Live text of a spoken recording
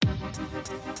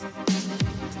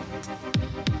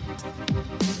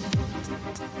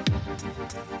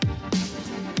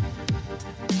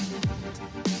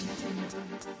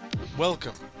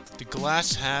Welcome to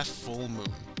Glass Half Full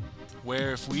Moon,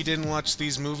 where if we didn't watch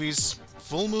these movies,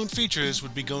 Full Moon Features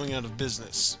would be going out of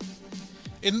business.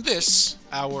 In this,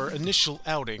 our initial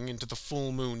outing into the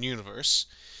Full Moon universe,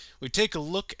 we take a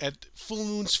look at Full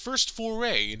Moon's first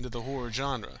foray into the horror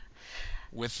genre,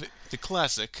 with the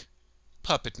classic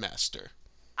Puppet Master.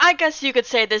 I guess you could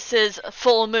say this is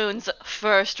Full Moon's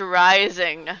first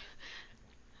rising.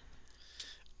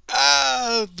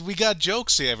 We got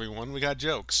jokes here, everyone. We got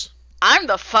jokes. I'm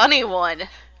the funny one.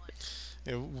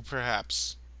 Yeah,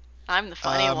 perhaps. I'm the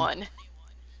funny one.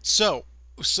 So,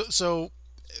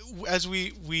 as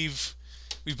we've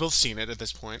both seen it at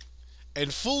this point,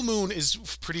 and Full Moon is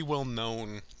pretty well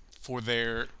known for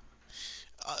their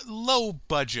low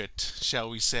budget, shall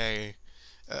we say,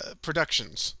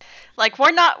 productions. Like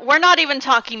we're not even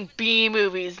talking B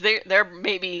movies. They're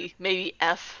maybe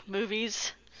F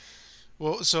movies.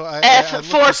 Well, so I F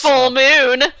for Full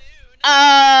Moon.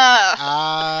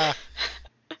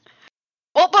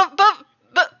 Well,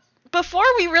 but before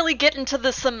we really get into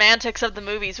the semantics of the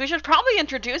movies, we should probably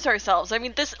introduce ourselves. I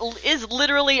mean, this is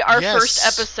literally our first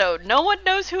episode. No one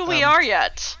knows who we are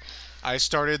yet. I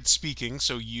started speaking,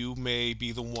 so you may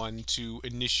be the one to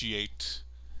initiate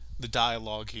the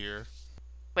dialogue here.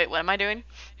 Wait, what am I doing?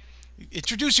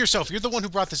 Introduce yourself. You're the one who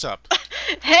brought this up.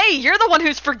 Hey, you're the one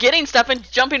who's forgetting stuff and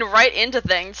jumping right into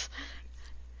things.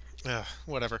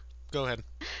 Whatever. Go ahead.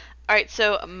 Alright,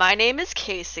 so my name is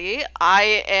Casey.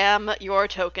 I am your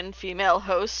token female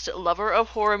host, lover of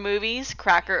horror movies,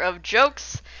 cracker of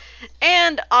jokes,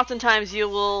 and oftentimes you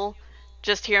will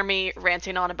just hear me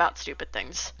ranting on about stupid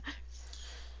things.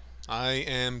 I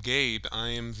am Gabe. I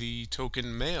am the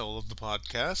token male of the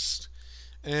podcast,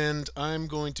 and I'm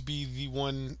going to be the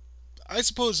one. I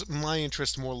suppose my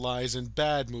interest more lies in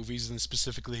bad movies than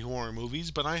specifically horror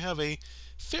movies, but I have a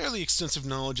fairly extensive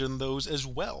knowledge in those as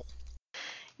well.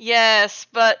 Yes,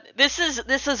 but this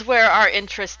is where our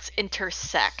interests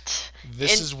intersect.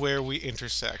 This is where we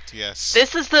intersect, yes.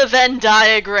 This is the Venn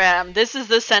diagram. This is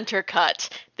the center cut.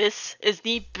 This is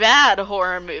the Bad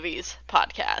Horror Movies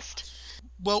podcast.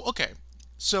 Well, okay.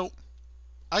 So,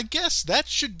 I guess that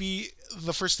should be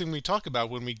the first thing we talk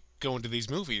about when we go into these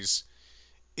movies.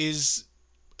 Is,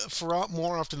 for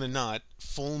more often than not,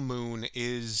 Full Moon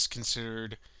is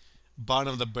considered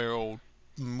bottom of the barrel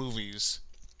movies.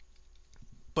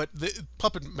 But the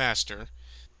Puppet Master,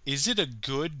 is it a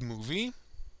good movie?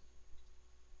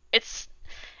 It's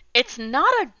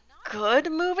not a good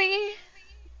movie,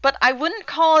 but I wouldn't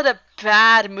call it a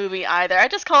bad movie either. I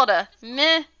just call it a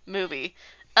meh movie.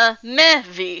 A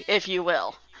meh-vy, if you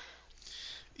will.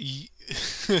 Yeah,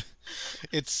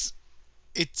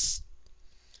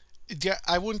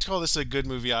 I wouldn't call this a good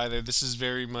movie either. This is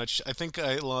very much, I think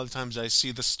a lot of times I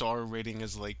see the star rating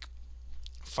as like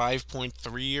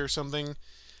 5.3 or something.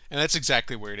 And that's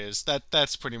exactly where it is.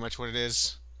 That's pretty much what it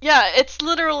is. Yeah, it's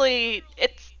literally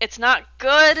it's not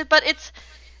good, but it's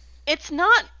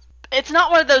not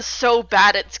one of those so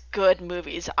bad it's good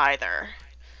movies either.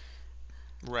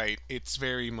 Right. It's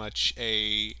very much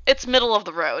it's middle of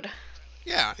the road.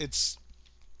 Yeah, it's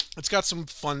got some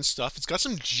fun stuff. It's got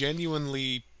some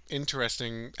genuinely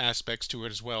interesting aspects to it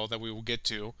as well that we will get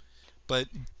to. But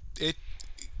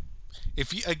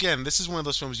again, this is one of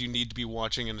those films you need to be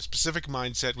watching in a specific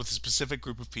mindset with a specific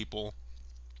group of people.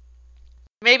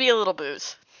 Maybe a little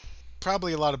booze.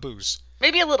 Probably a lot of booze.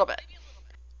 Maybe a little bit.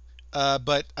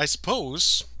 But I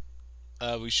suppose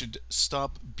we should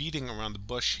stop beating around the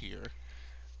bush here.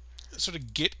 Sort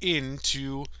of get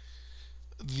into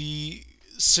the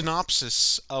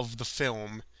synopsis of the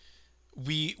film.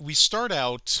 We start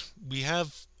out, we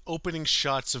have opening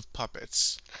shots of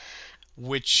puppets,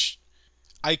 which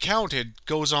I counted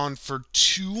goes on for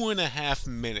 2.5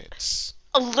 minutes.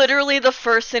 Literally the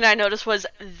first thing I noticed was,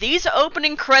 these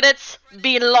opening credits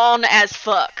be long as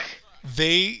fuck.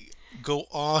 They go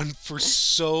on for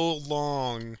so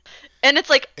long. And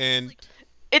it's like... And...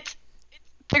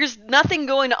 There's nothing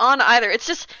going on either.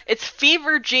 It's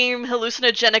fever dream,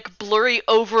 hallucinogenic, blurry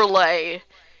overlay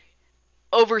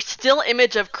over still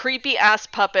image of creepy-ass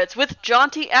puppets with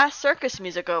jaunty-ass circus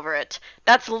music over it.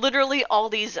 That's literally all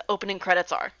these opening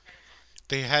credits are.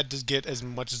 They had to get as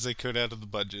much as they could out of the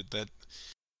budget. That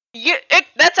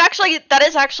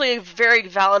is actually a very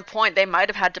valid point. They might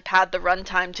have had to pad the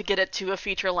runtime to get it to a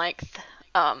feature length.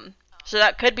 So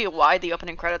that could be why the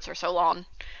opening credits are so long.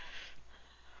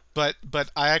 But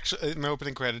I actually, in the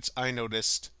opening credits, I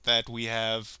noticed that we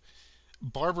have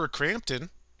Barbara Crampton,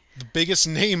 the biggest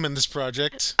name in this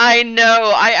project. I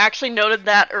know. I actually noted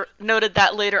that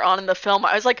later on in the film.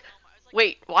 I was like,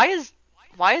 wait, why is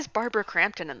Barbara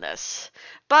Crampton in this?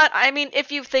 But, I mean,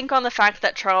 if you think on the fact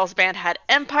that Charles Band had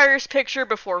Empire's picture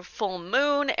before Full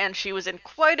Moon, and she was in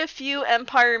quite a few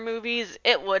Empire movies,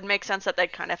 it would make sense that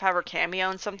they'd kind of have her cameo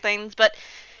in some things, but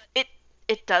it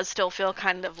it does still feel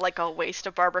kind of like a waste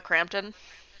of Barbara Crampton.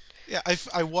 Yeah,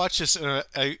 I watched this and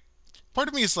part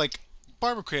of me is like,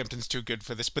 Barbara Crampton's too good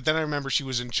for this, but then I remember she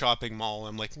was in Chopping Mall.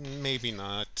 I'm like, maybe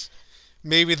not.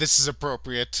 Maybe this is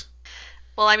appropriate.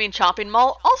 Well, I mean, Chopping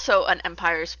Mall, also an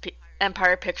Empire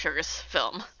Pictures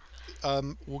film.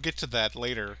 We'll get to that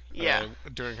later Yeah.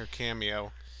 during her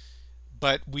cameo.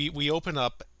 But we open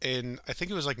up in, I think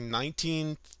it was like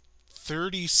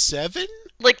 1937.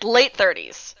 Like late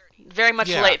 30s. Very much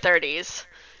Yeah, late 30s.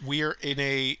 we are in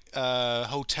a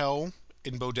hotel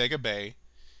in Bodega Bay,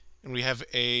 and we have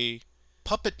a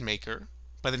puppet maker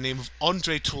by the name of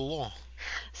Andre Toulon.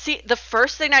 See, the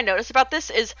first thing I noticed about this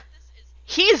is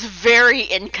he's very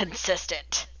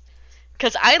inconsistent.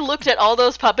 Because I looked at all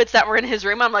those puppets that were in his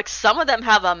room, I'm like, some of them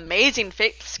have amazing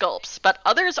face sculpts, but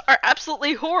others are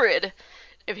absolutely horrid.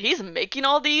 If he's making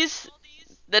all these,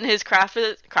 then his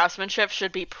craftsmanship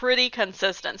should be pretty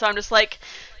consistent. So I'm just like,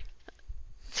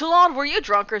 Toulon, were you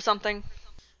drunk or something?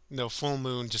 No, Full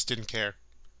Moon just didn't care.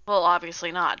 Well,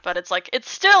 obviously not, but it's like it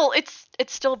still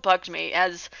bugged me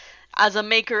as a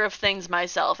maker of things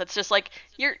myself. It's just like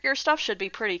your stuff should be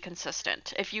pretty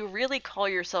consistent if you really call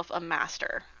yourself a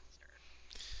master.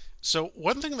 So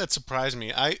one thing that surprised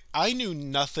me, I knew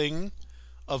nothing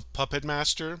of Puppet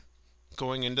Master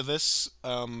going into this,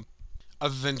 other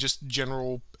than just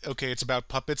general. Okay, it's about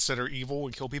puppets that are evil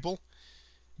and kill people.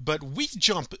 But we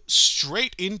jump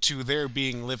straight into there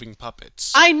being living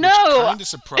puppets, I which know. kind of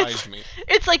surprised me.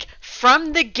 It's like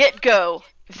from the get-go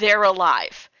they're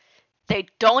alive. They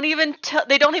don't even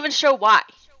show why.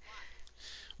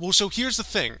 Well, so here's the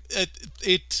thing.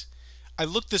 I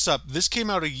looked this up. This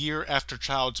came out a year after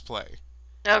Child's Play.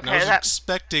 And I Okay, was that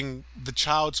expecting the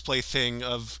Child's Play thing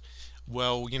of,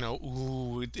 well,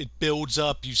 it builds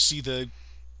up. You see the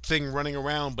thing running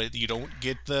around, but you don't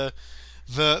get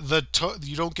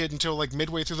you don't get until like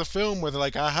midway through the film where they're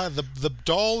like, aha, the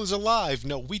doll is alive.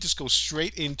 No, we just go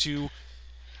straight into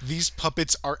these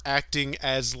puppets are acting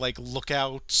as like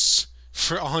lookouts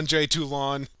for Andre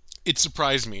Toulon. It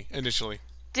surprised me initially.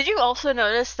 Did you also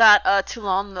notice that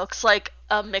Toulon looks like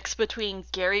a mix between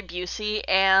Gary Busey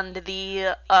and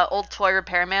the old toy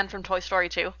repairman from Toy Story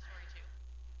 2?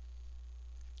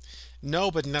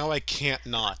 No, but now I can't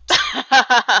not.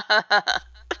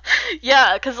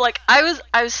 Yeah, cause like I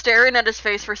was staring at his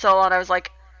face for so long. I was like,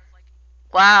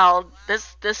 wow,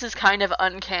 this is kind of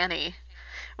uncanny.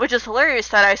 Which is hilarious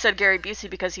that I said Gary Busey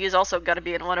because he is also going to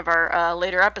be in one of our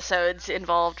later episodes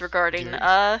involved Gary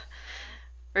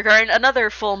regarding another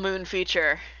full moon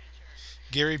feature.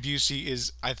 Gary Busey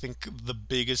is, I think, the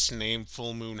biggest name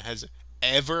Full Moon has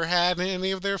ever had in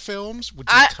any of their films, which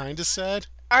is I kind of sad.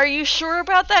 Are you sure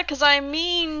about that? Cause I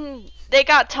mean, they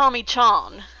got Tommy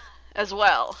Chong as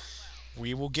well.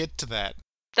 We will get to that.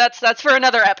 That's for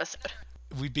another episode.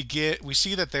 We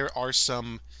see that there are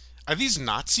some. Are these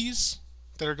Nazis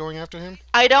that are going after him?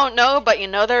 I don't know, but you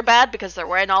know they're bad because they're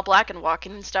wearing all black and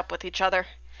walking in step with each other.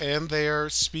 And they are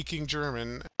speaking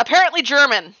German. Apparently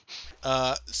German.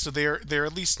 So they're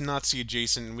at least Nazi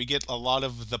adjacent. And we get a lot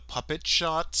of the puppet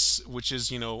shots, which is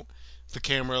the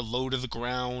camera low to the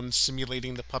ground,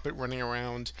 simulating the puppet running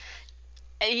around.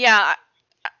 Yeah,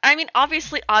 I mean,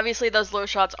 obviously, those low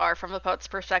shots are from the puppet's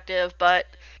perspective, but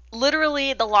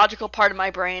literally, the logical part of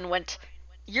my brain went,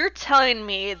 "You're telling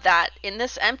me that in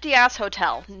this empty ass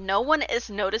hotel, no one is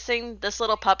noticing this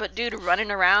little puppet dude running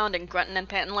around and grunting and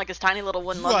panting like his tiny little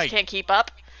wooden lungs Right, can't keep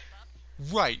up?"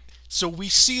 right. So we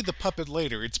see the puppet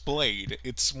later. It's Blade.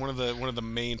 It's one of the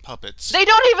main puppets. They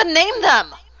don't even name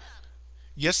them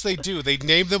Yes, they do. They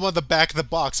named them on the back of the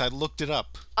box. I looked it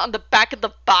up. on the back of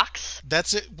the box.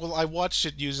 That's it. Well, I watched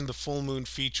it using the Full Moon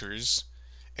features,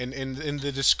 and in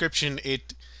the description,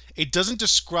 it doesn't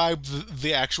describe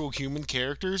the actual human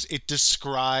characters. It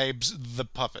describes the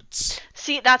puppets.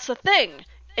 See, that's the thing.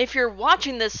 If you're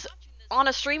watching this on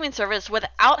a streaming service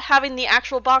without having the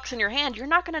actual box in your hand, you're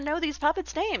not going to know these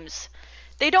puppets' names.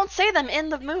 They don't say them in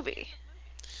the movie.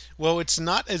 Well, it's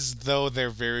not as though they're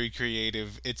very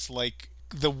creative. It's like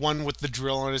the one with the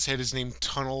drill on his head is named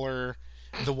Tunneler.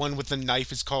 The one with the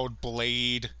knife is called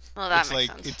Blade. Well, that It's makes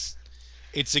like sense.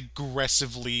 it's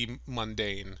aggressively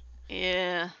mundane.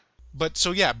 Yeah. But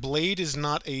so yeah, Blade is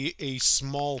not a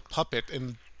small puppet,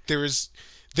 and there is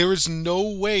no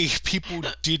way people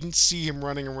didn't see him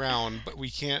running around, but we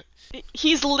can't.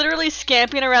 He's literally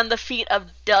scamping around the feet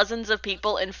of dozens of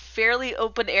people in fairly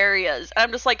open areas. And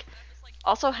I'm just like,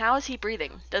 also, how is he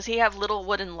breathing? Does he have little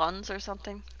wooden lungs or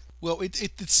something? Well,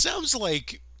 it sounds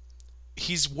like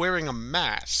he's wearing a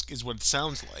mask, is what it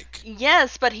sounds like.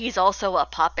 Yes, but he's also a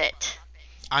puppet.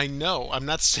 I know. I'm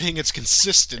not saying it's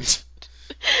consistent.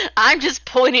 I'm just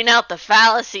pointing out the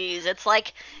fallacies. It's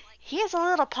like, he is a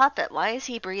little puppet. Why is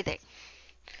he breathing?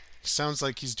 Sounds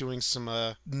like he's doing some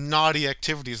naughty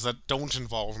activities that don't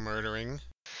involve murdering.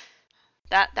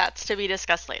 That's to be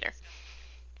discussed later.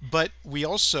 But we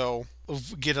also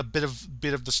get a bit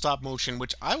of the stop motion,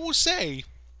 which I will say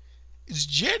is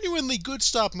genuinely good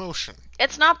stop motion.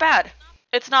 It's not bad.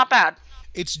 It's not bad.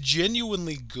 It's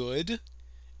genuinely good,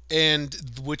 and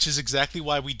which is exactly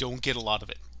why we don't get a lot of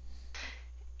it.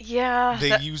 Yeah,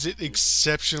 They use it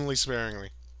exceptionally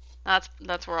sparingly.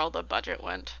 that's where all the budget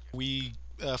went. We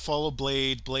follow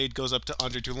Blade. Blade goes up to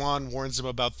Andre Toulon, warns him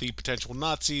about the potential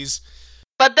Nazis,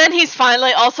 But then he's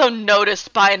finally also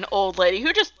noticed by an old lady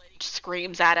who just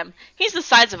screams at him. He's the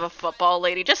size of a football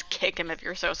lady. Just kick him if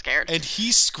you're so scared. and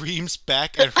he screams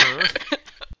back at her.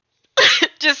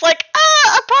 Just like,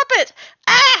 ah, a puppet!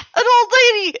 Ah, an old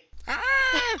lady!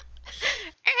 Ah!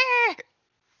 Ah.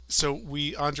 So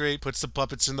Andre puts the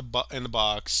puppets in the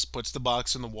box, puts the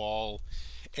box in the wall,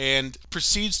 and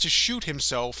proceeds to shoot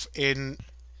himself in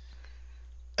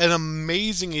an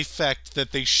amazing effect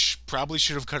that they probably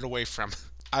should have cut away from.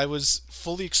 I was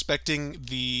fully expecting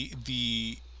the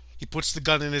he puts the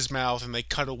gun in his mouth and they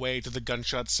cut away to the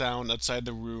gunshot sound outside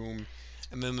the room,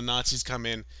 and then the Nazis come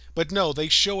in. But no, they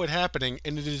show it happening,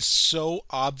 and it is so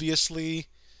obviously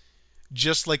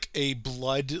just like a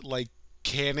blood like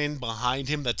cannon behind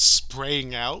him that's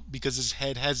spraying out because his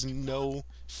head has no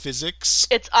physics.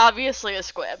 It's obviously a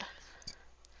squib.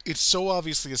 It's so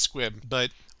obviously a squib,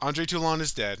 but Andre Toulon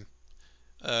is dead.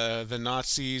 The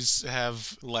Nazis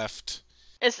have left.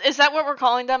 Is that what we're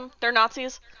calling them? They're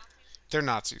Nazis? They're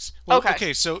Nazis. Well, Okay.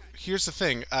 okay, so here's the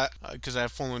thing. Because I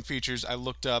have full moon features, I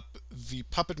looked up the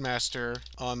Puppet Master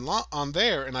on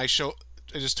there, and I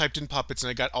just typed in puppets, and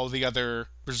I got all the other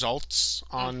results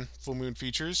on full moon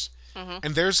features. Mm-hmm.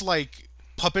 And there's like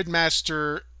Puppet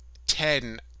Master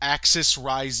 10, Axis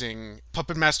Rising,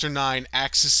 Puppet Master 9,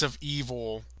 Axis of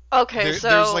Evil. Okay,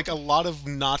 There's like a lot of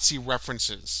Nazi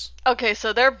references. Okay,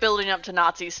 so they're building up to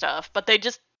Nazi stuff, but they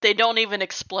don't even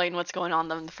explain what's going on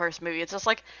in the first movie. It's just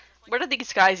like, what are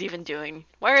these guys even doing?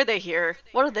 Why are they here?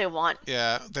 What do they want?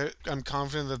 Yeah, I'm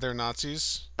confident that they're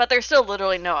Nazis. But there's still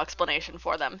literally no explanation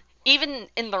for them. Even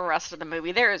in the rest of the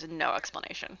movie, there is no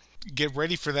explanation. Get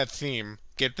ready for that theme.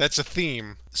 That's a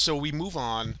theme. So we move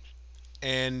on,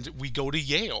 and we go to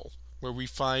Yale, where we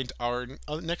find our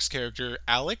next character,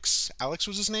 Alex. Alex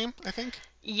was his name, I think.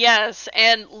 Yes,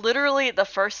 and literally the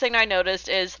first thing I noticed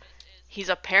is he's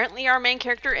apparently our main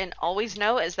character, and all we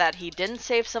know is that he didn't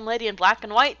save some lady in black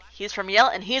and white. He's from Yale,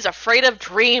 and he's afraid of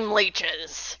dream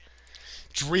leeches.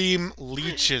 Dream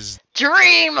leeches.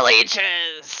 Dream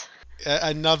leeches.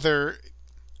 Another.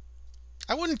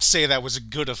 I wouldn't say that was a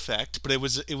good effect, but it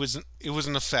was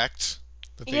an effect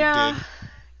that they did.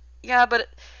 Yeah, but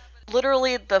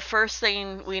literally the first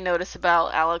thing we notice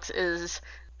about Alex is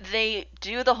they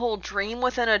do the whole dream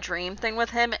within a dream thing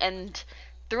with him, and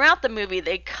throughout the movie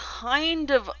they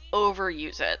kind of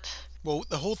overuse it. Well,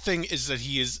 the whole thing is that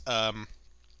he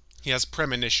has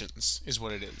premonitions, is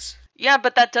what it is. Yeah,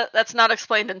 but that's not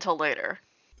explained until later.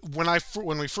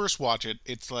 When we first watch it,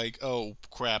 it's like, oh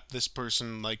crap, this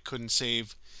person like couldn't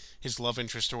save his love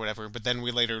interest or whatever. But then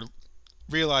we later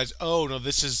realize, oh no,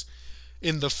 this is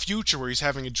in the future where he's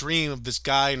having a dream of this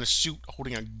guy in a suit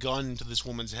holding a gun to this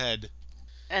woman's head.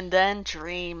 And then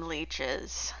dream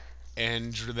leeches.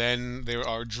 And then there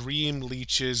are dream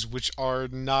leeches, which are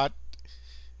not.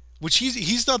 Which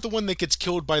he's not the one that gets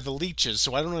killed by the leeches,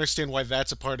 so I don't understand why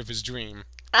that's a part of his dream.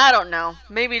 I don't know.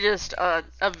 Maybe just a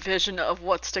vision of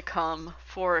what's to come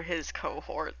for his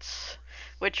cohorts.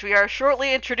 Which we are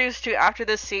shortly introduced to after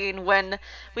this scene when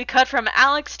we cut from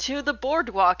Alex to the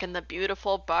boardwalk and the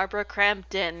beautiful Barbara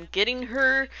Crampton getting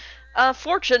her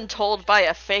fortune told by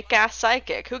a fake-ass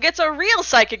psychic who gets a real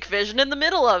psychic vision in the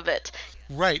middle of it.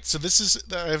 Right, so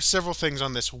I have several things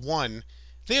on this. One,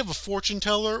 they have a fortune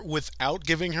teller without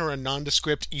giving her a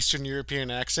nondescript Eastern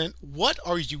European accent. What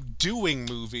are you doing,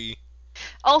 movie?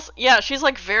 Also, yeah, she's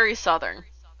like very southern.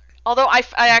 Although I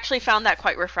actually found that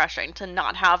quite refreshing to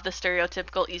not have the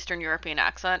stereotypical Eastern European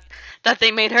accent, that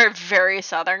they made her very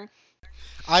southern.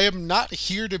 I am not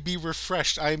here to be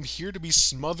refreshed. I am here to be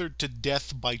smothered to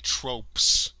death by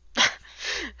tropes.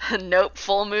 Nope,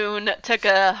 Full Moon took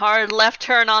a hard left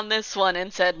turn on this one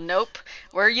and said, nope,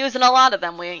 we're using a lot of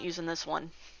them, we ain't using this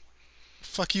one.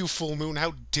 Fuck you, Full Moon.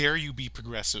 How dare you be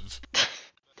progressive?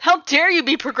 How dare you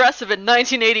be progressive in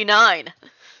 1989?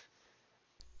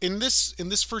 In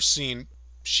this first scene,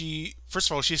 she first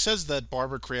of all she says that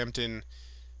Barbara Crampton,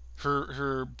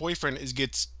 her boyfriend is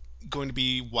gets going to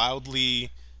be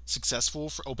wildly successful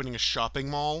for opening a shopping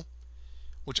mall,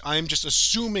 which I'm just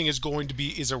assuming is going to be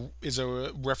is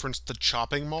a reference to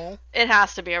chopping mall, It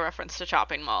has to be a reference to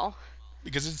Chopping Mall.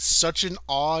 because it's such an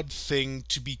odd thing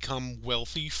to become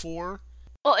wealthy for.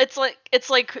 Well, it's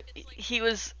like he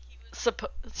was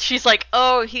she's like,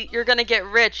 "Oh, you're going to get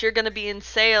rich. You're going to be in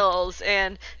sales."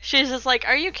 And she's just like,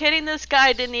 "Are you kidding? This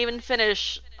guy didn't even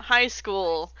finish high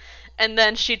school." And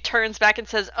then she turns back and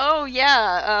says, "Oh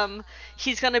yeah,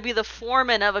 he's going to be the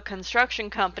foreman of a construction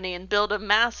company and build a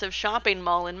massive shopping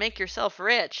mall and make yourself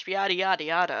rich." Yada yada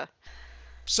yada.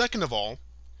 Second of all,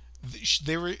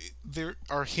 there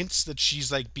are hints that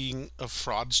she's like being a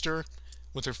fraudster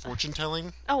with her fortune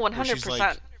telling, Oh, where she's like,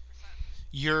 100%.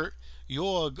 your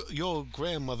your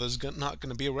grandmother's not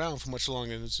going to be around for much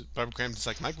longer. And Barbara Crampton's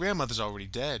like, my grandmother's already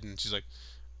dead, and she's like,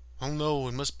 oh no,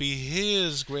 it must be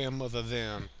his grandmother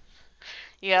then.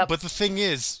 Yep. But the thing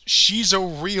is, she's a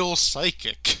real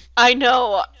psychic. I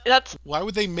know. That's Why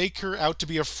would they make her out to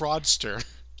be a fraudster?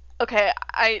 okay.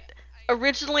 I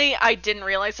didn't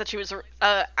realize that she was an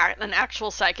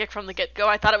actual psychic from the get go.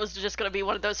 I thought it was just going to be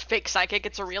one of those fake psychic,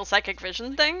 it's a real psychic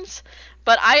vision things.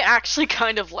 But I actually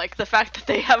kind of like the fact that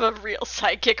they have a real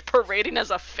psychic parading as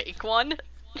a fake one.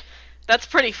 That's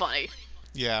pretty funny.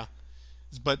 Yeah,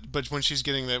 but when she's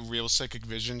getting that real psychic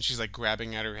vision, she's like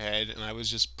grabbing at her head, and I was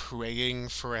just praying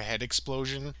for a head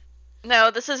explosion.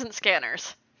 No, this isn't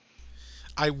Scanners.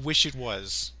 I wish it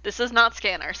was. This is not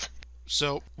Scanners.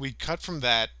 So we cut from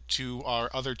that to our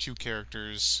other two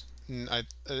characters.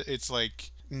 It's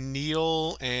like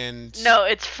Neil and No,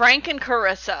 it's Frank and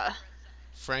Carissa.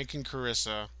 Frank and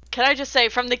Carissa. Can I just say,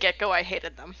 from the get go, I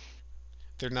hated them.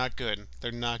 They're not good.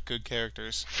 They're not good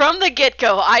characters. From the get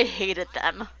go, I hated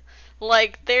them.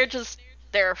 Like,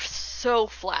 they're so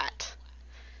flat.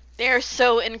 They're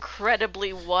so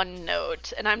incredibly one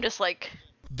note. And I'm just like,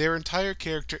 Their entire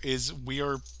character is, we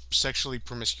are sexually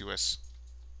promiscuous.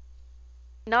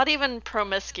 not even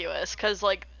promiscuous, because,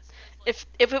 like, if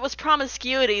it was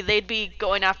promiscuity, they'd be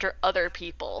going after other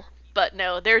people. But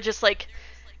no, they're just like,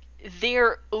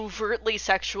 they're overtly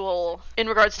sexual in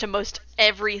regards to most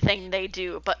everything they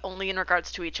do, but only in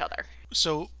regards to each other.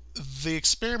 So the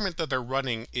experiment that they're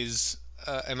running is,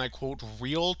 and I quote,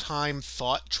 real time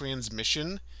thought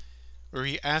transmission, where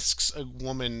he asks a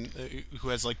woman who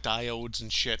has like diodes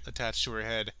and shit attached to her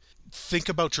head, think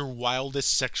about your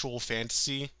wildest sexual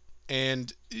fantasy.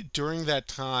 And during that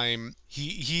time,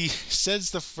 he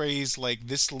says the phrase like,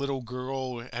 this little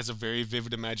girl has a very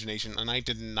vivid imagination, and I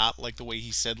did not like the way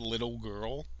he said little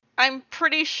girl. I'm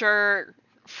pretty sure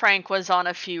Frank was on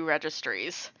a few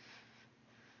registries.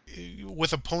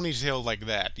 With a ponytail like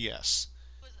that, yes.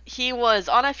 He was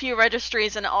on a few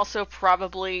registries and also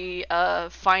probably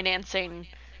financing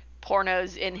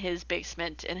pornos in his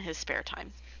basement in his spare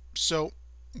time. So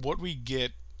what we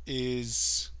get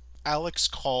is Alex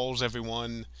calls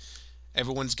everyone.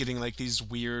 Everyone's getting like these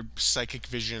weird psychic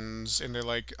visions, and they're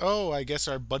like, oh, I guess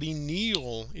our buddy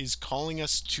Neil is calling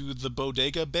us to the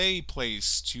Bodega Bay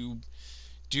place to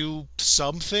do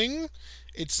something.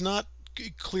 It's not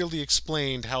clearly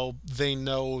explained how they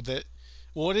know that.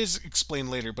 Well, it is explained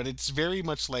later, but it's very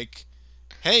much like,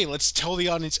 hey, let's tell the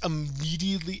audience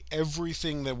immediately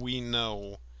everything that we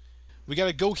know. We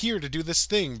gotta go here to do this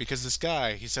thing because this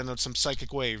guy, he sent out some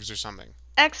psychic waves or something.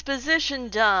 Exposition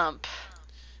dump.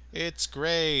 It's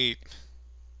great.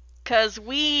 Because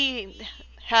we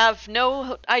have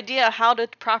no idea how to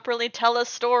properly tell a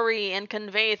story and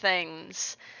convey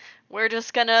things. We're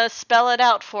just gonna spell it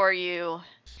out for you.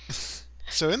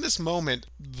 So in this moment,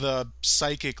 the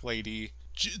psychic lady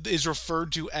is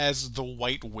referred to as the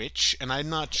White Witch, and I'm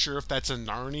not sure if that's a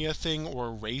Narnia thing or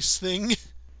a race thing.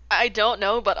 I don't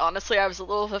know, but honestly, I was a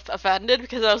little offended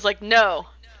because I was like, no.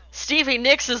 Stevie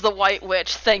Nicks is the White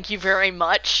Witch, thank you very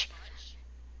much.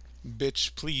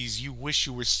 Bitch, please, you wish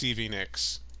you were Stevie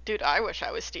Nicks. Dude, I wish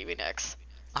I was Stevie Nicks.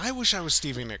 I wish I was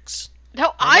Stevie Nicks. No,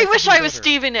 My I life would wish be I was better.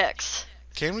 Stevie Nicks.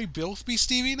 Can we both be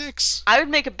Stevie Nicks? I would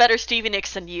make a better Stevie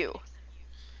Nicks than you.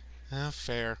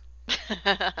 Fair.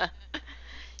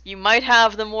 You might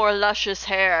have the more luscious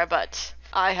hair, but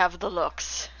I have the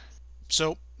looks.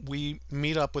 So we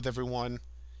meet up with everyone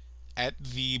at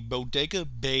the Bodega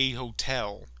Bay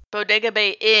Hotel. Bodega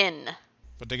Bay Inn.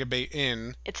 Bodega Bay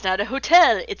Inn. It's not a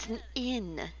hotel, it's an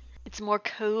inn. It's more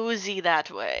cozy that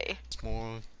way. It's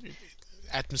more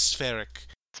atmospheric.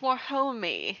 It's more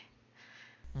homey.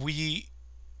 We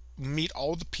meet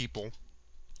all the people.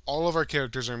 All of our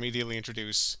characters are immediately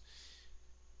introduced.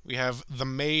 We have the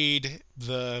maid,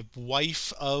 the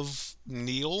wife of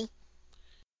Neil.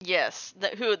 Yes,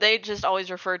 who they just always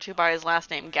refer to by his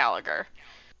last name, Gallagher.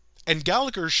 And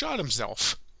Gallagher shot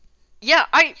himself. Yeah,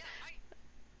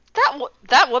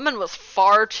 that woman was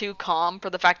far too calm for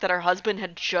the fact that her husband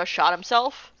had just shot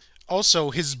himself. Also,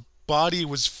 his body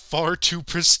was far too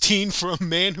pristine for a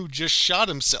man who just shot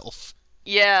himself.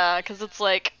 Yeah, because it's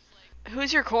like,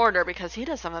 who's your coroner? Because he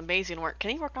does some amazing work.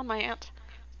 Can he work on my aunt?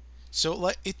 So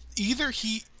like either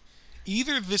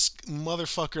this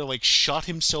motherfucker like shot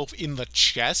himself in the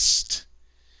chest,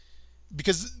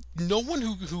 because no one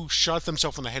who shot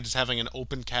themselves in the head is having an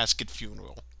open casket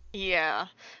funeral. Yeah,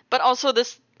 but also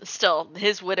this still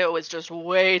his widow is just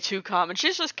way too common.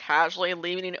 She's just casually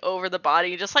leaning over the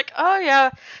body, just like, oh yeah,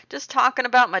 just talking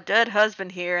about my dead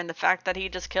husband here and the fact that he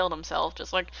just killed himself.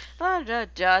 Just like,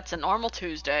 it's a normal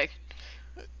Tuesday.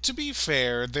 To be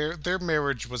fair, their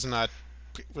marriage was not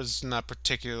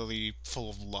particularly full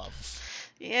of love.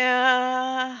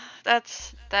 Yeah,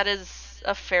 that is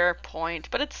a fair point,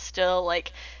 but it's still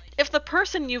like if the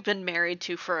person you've been married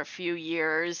to for a few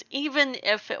years, even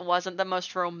if it wasn't the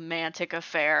most romantic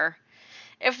affair,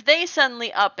 if they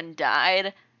suddenly up and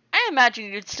died, I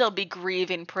imagine you'd still be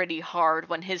grieving pretty hard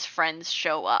when his friends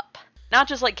show up. Not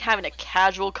just like having a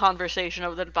casual conversation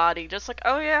over the body, just like,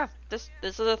 oh yeah, this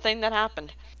is a thing that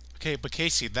happened. Okay, but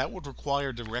Casey, that would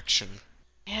require direction.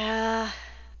 Yeah,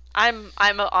 I'm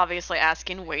obviously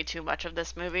asking way too much of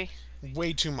this movie.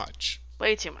 Way too much.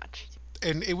 Way too much.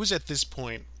 And it was at this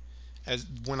point as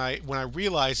when I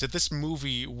realized that this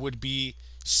movie would be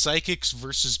psychics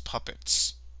versus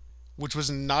puppets, which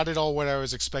was not at all what I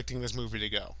was expecting this movie to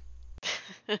go.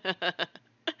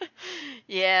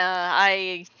 Yeah,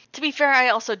 I to be fair, I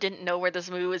also didn't know where this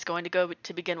movie was going to go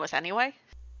to begin with anyway.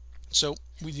 So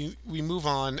we move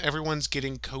on. Everyone's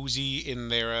getting cozy in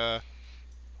their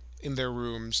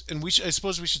rooms, and I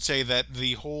suppose we should say that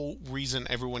the whole reason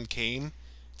everyone came,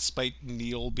 despite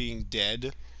Neil being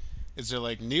dead, is they're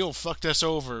like, Neil fucked us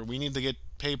over. We need to get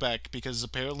payback because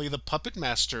apparently the puppet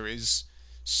master is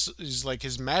like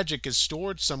his magic is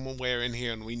stored somewhere in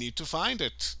here, and we need to find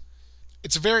it.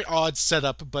 It's a very odd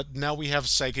setup, but now we have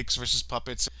psychics versus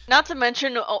puppets. Not to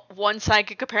mention, one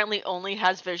psychic apparently only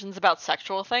has visions about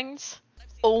sexual things.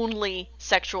 Only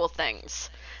sexual things.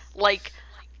 Like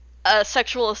a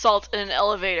sexual assault in an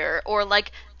elevator, or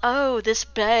like, oh, this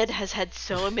bed has had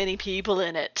so many people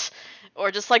in it. Or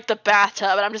just like the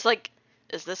bathtub, and I'm just like,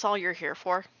 is this all you're here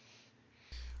for?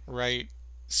 Right.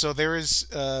 So there is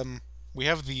we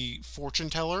have the fortune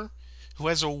teller who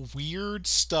has a weird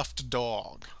stuffed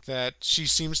dog that she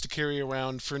seems to carry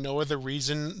around for no other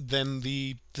reason than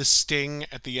the sting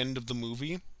at the end of the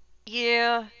movie.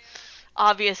 Yeah,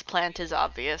 obvious plant is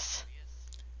obvious.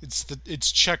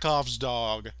 It's Chekhov's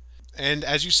dog. And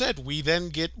as you said, we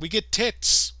get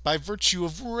tits by virtue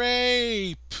of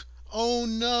rape. Oh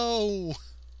no.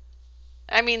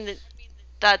 I mean,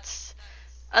 that's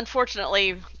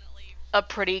unfortunately a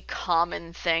pretty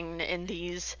common thing in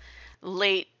these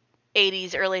late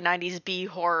 80s, early 90s B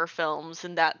horror films,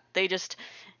 in that they just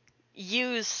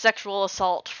use sexual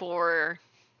assault for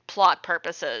plot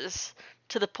purposes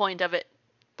to the point of it,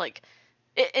 like,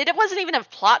 it wasn't even a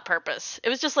plot purpose. It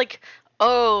was just like,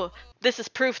 oh, this is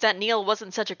proof that Neil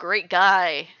wasn't such a great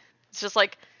guy. It's just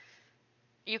like,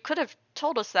 you could have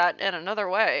told us that in another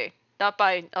way, not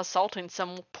by assaulting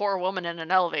some poor woman in an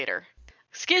elevator.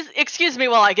 Excuse me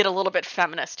while I get a little bit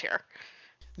feminist here.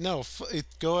 No,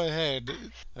 go ahead.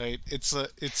 Right,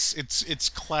 it's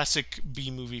classic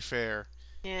B movie fare.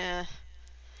 Yeah.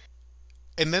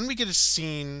 And then we get a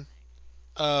scene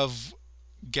of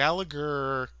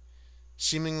Gallagher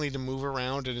seemingly to move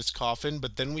around in his coffin,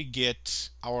 but then we get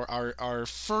our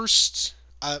first.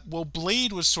 Well,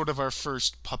 Blade was sort of our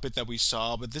first puppet that we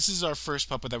saw, but this is our first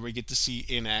puppet that we get to see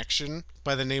in action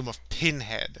by the name of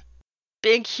Pinhead.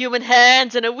 Big human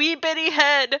hands and a wee bitty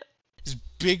head. His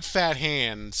big fat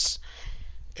hands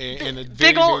and a very,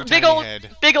 Big very old, big tiny old,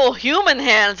 head. big old human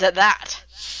hands at that.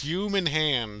 Human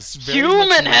hands. Very much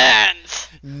Human hands.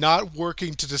 not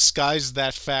working to disguise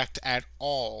that fact at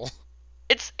all.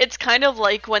 It's kind of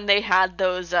like when they had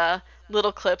those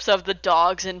little clips of the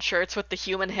dogs in shirts with the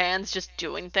human hands just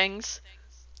doing things.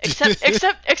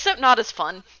 Except not as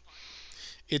fun.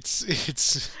 it's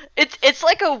It's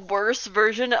like a worse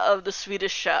version of the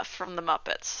Swedish Chef from the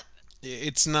Muppets.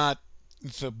 it's not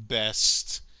the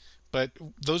best, but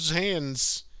those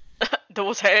hands,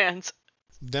 Those hands.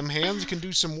 them hands can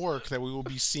do some work that we will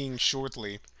be seeing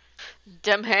shortly.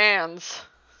 Dem hands.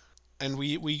 And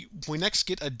we next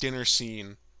get a dinner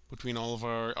scene between all of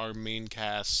our main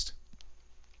cast,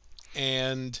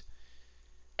 and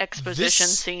Exposition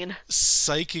this scene.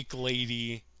 psychic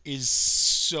lady is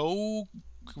so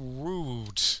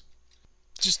rude.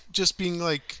 just being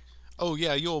like, oh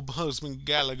yeah, your husband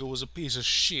Gallagher was a piece of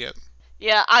shit.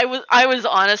 Yeah, I was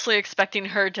honestly expecting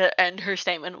her to end her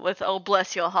statement with "Oh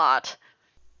bless your heart."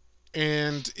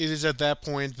 And it is at that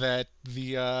point that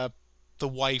the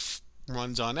wife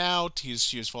runs on out.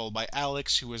 She is followed by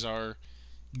Alex, who is our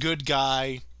good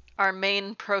guy. Our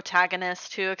main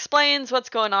protagonist who explains what's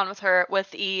going on with her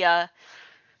with the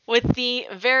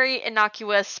very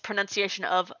innocuous pronunciation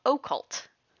of occult.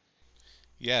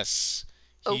 Yes,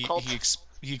 Occult.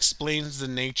 he explains the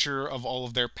nature of all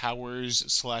of their powers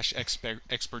slash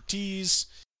expertise.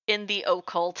 In the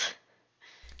occult.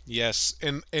 Yes,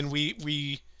 and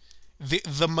we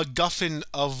the MacGuffin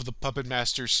of the Puppet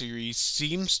Master series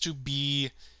seems to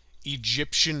be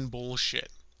Egyptian bullshit.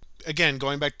 Again,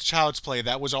 going back to Child's Play,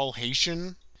 that was all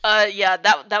Haitian. Yeah,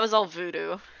 that was all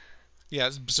voodoo.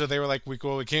 Yeah, so they were like, we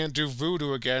can't do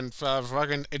voodoo again.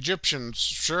 Fucking Egyptians,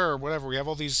 sure, whatever. We have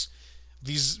all these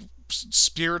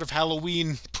spirit of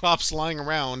Halloween props lying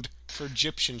around for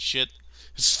Egyptian shit.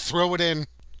 Just throw it in.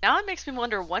 Now it makes me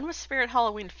wonder, when was Spirit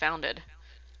Halloween founded?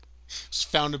 It's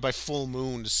founded by Full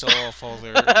Moon to sell off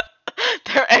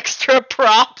They're extra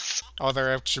props. all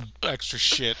their extra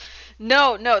shit.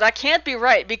 No, no, that can't be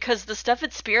right because the stuff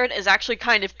at Spirit is actually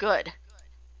kind of good.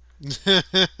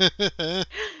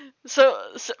 So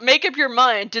make up your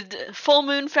mind. Did Full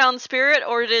Moon found Spirit,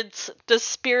 or does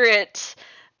Spirit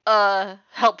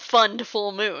help fund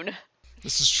Full Moon?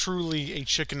 This is truly a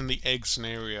chicken and the egg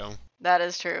scenario. That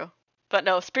is true. But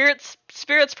no, Spirit's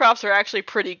props are actually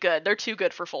pretty good. They're too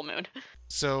good for Full Moon.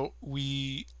 So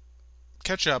we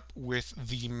catch up with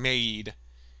the maid,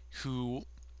 who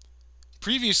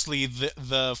previously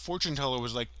the fortune teller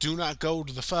was like, "Do not go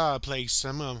to the fireplace.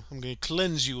 I'm going to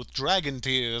cleanse you with dragon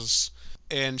tears."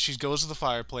 And she goes to the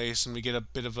fireplace, and we get a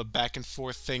bit of a back and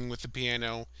forth thing with the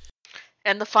piano.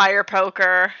 And the fire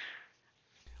poker.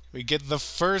 We get the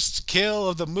first kill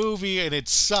of the movie, and it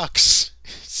sucks.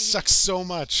 It sucks so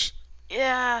much.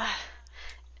 Yeah.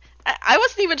 I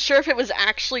wasn't even sure if it was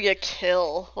actually a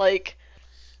kill. Like,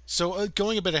 So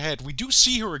going a bit ahead, we do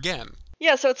see her again.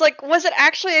 yeah, so it's like, was it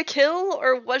actually a kill,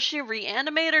 or was she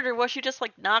reanimated, or was she just,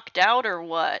 like, knocked out, or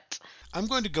what? I'm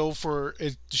going to go for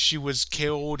it. She was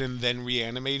killed and then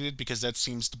reanimated because that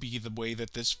seems to be the way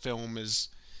that this film is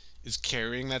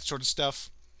carrying that sort of stuff.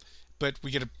 But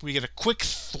we get a quick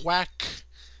thwack,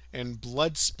 and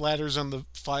blood splatters on the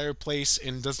fireplace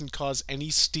and doesn't cause any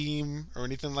steam or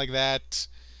anything like that.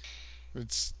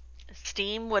 It's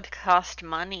Steam would cost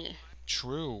money.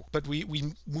 true. But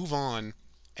we move on,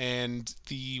 and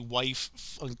the wife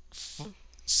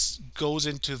goes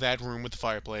into that room with the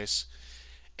fireplace,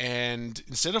 and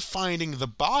instead of finding the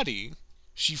body,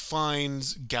 she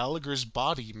finds Gallagher's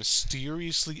body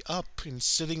mysteriously up and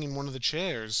sitting in one of the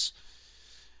chairs.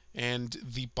 And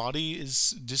the body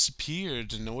is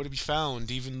disappeared and nowhere to be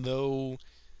found, even though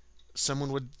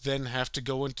someone would then have to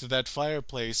go into that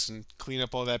fireplace and clean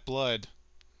up all that blood.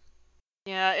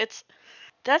 Yeah,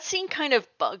 that scene kind of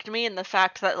bugged me in the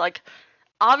fact that, like,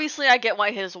 obviously I get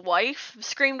why his wife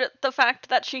screamed at the fact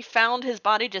that she found his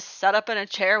body just set up in a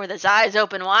chair with his eyes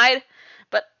open wide,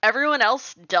 but everyone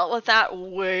else dealt with that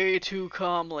way too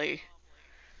calmly.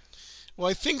 Well,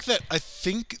 I think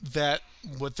that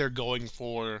what they're going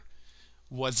for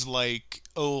was like,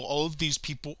 oh, all of these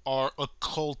people are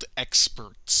occult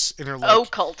experts, and are like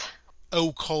Occult.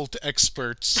 occult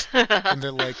experts, and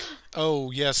they're like,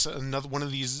 oh yes, another one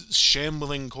of these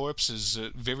shambling corpses,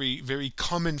 very very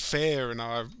common fare in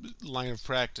our line of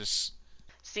practice.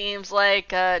 Seems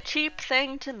like a cheap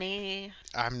thing to me.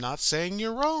 I'm not saying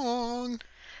you're wrong.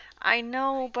 I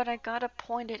know, but I gotta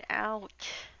point it out.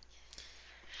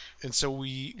 And so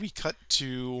we cut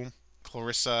to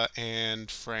Clarissa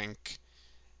and Frank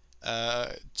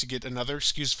to get another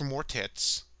excuse for more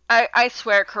tits. I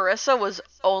swear, Carissa was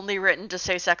only written to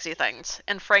say sexy things,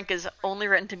 and Frank is only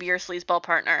written to be your sleazeball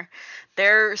partner.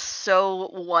 They're so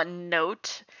one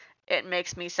note. It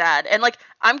makes me sad. And like,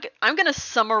 I'm gonna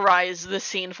summarize the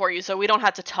scene for you, so we don't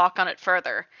have to talk on it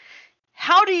further.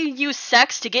 How do you use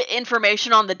sex to get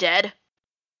information on the dead?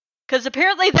 Because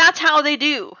apparently that's how they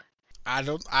do. I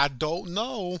don't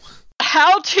know.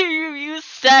 How do you use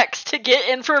sex to get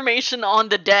information on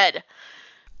the dead?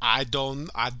 I don't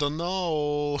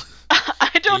know.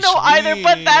 I don't It's know either,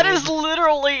 but that is weird.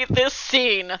 literally this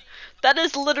scene. That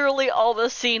is literally all the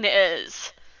scene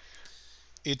is.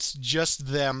 It's just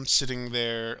them sitting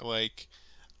there like,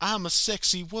 I'm a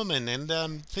sexy woman and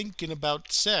I'm thinking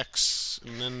about sex.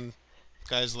 And then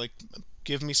guys like,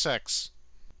 give me sex.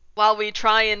 While we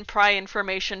try and pry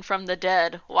information from the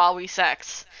dead while we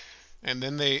sex. And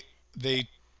then they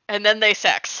And then they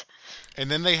sex.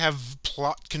 and then they have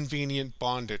plot convenient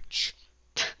bondage.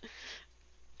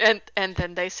 And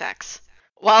then they sex.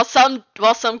 While some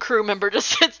crew member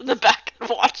just sits in the back and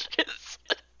watches.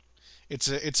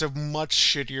 It's a much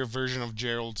shittier version of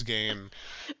Gerald's game.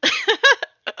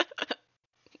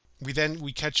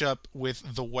 We catch up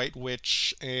with the White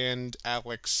Witch and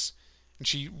Alex, and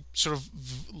she sort of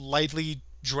lightly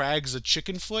drags a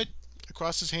chicken foot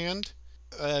across his hand.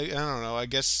 I don't know. I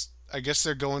guess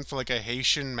they're going for like a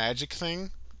Haitian magic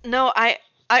thing. No, I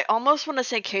almost want to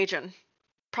say Cajun,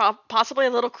 possibly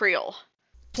a little Creole.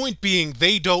 Point being,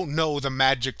 they don't know the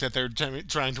magic that they're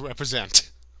trying to represent.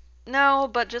 No,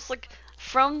 but just like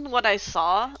from what I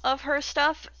saw of her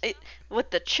stuff, with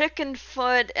the chicken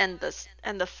foot and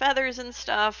the feathers and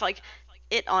stuff, like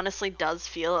it honestly does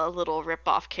feel a little rip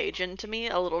off Cajun to me,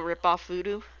 a little rip off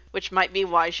voodoo, which might be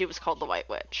why she was called the White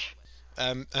Witch.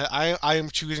 I am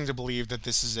choosing to believe that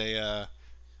this is a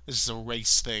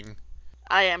race thing.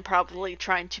 I am probably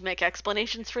trying to make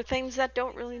explanations for things that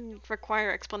don't really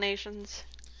require explanations.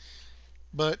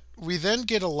 But we then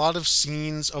get a lot of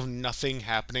scenes of nothing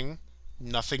happening,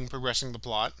 nothing progressing the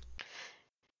plot.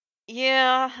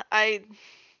 Yeah,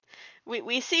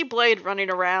 we see Blade running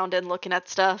around and looking at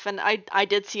stuff, and I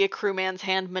did see a crewman's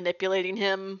hand manipulating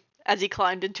him as he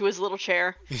climbed into his little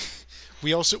chair.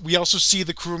 We also see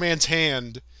the crewman's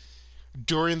hand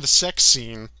during the sex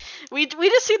scene. We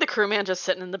just see the crewman just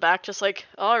sitting in the back, just like,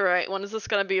 all right, when is this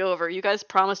gonna be over? You guys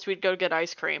promised we'd go get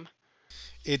ice cream.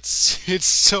 It's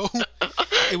so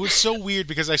it was so weird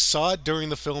because I saw it during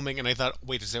the filming and I thought,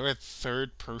 wait, is there a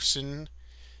third person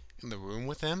in the room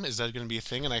with them? Is that going to be a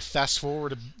thing? And I fast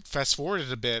forwarded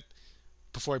a bit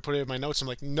before I put it in my notes. I'm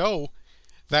like, no,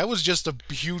 that was just a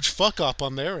huge fuck up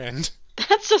on their end.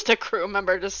 That's just a crew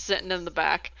member just sitting in the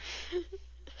back.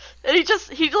 And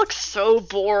he looks so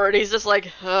bored. He's just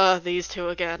like, these two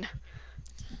again.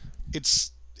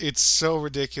 It's so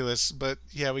ridiculous, but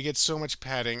yeah, we get so much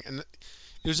padding, and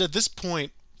it was at this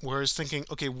point where I was thinking,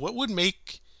 okay, what would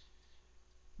make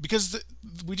because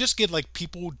we just get like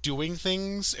people doing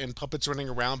things and puppets running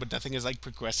around, but nothing is like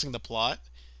progressing the plot.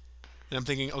 And I'm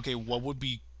thinking, okay, what would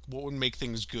make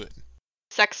things good?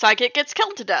 Sex psychic gets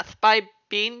killed to death by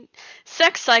being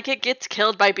sex psychic gets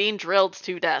killed by being drilled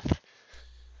to death.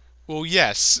 Well,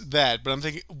 yes, that, but I'm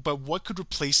thinking, but what could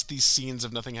replace these scenes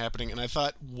of nothing happening? And I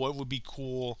thought what would be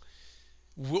cool.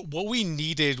 What we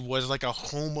needed was like a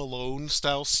Home Alone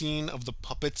style scene of the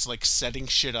puppets like setting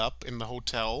shit up in the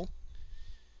hotel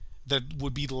that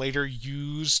would be later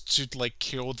used to like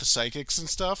kill the psychics and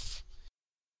stuff.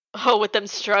 Oh, with them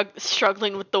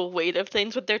struggling with the weight of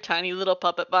things with their tiny little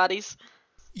puppet bodies.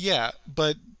 Yeah,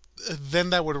 but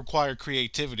then that would require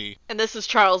creativity. And this is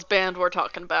Charles Band we're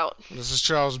talking about. This is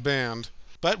Charles Band.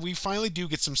 But we finally do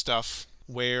get some stuff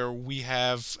where we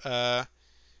have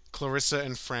Clarissa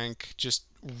and Frank just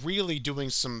really doing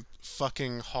some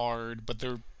fucking hard, but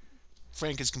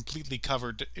Frank is completely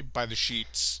covered by the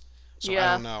sheets. So I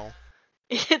Yeah. don't know.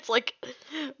 It's like,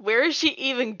 where is she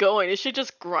even going? Is she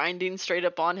just grinding straight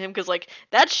up on him? Because, like,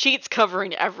 that sheet's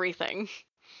covering everything.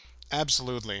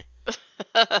 Absolutely.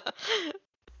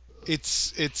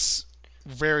 It's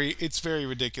very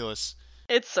ridiculous.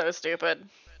 It's so stupid.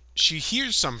 She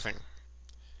hears something,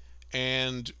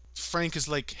 and Frank is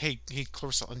like, "Hey,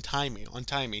 Clarissa, untie me,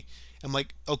 untie me." I'm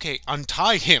like, "Okay,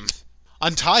 untie him,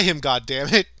 God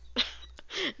damn it!"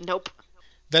 Nope.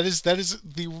 That is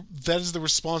the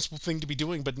responsible thing to be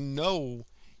doing. But no,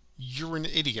 you're an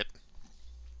idiot,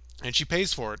 and she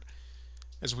pays for it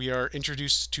as we are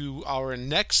introduced to our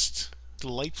next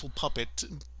delightful puppet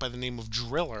by the name of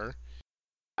Driller.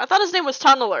 I thought his name was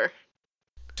Tunneler.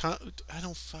 I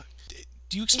don't fuck.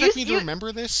 Do you expect me to You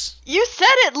remember this? you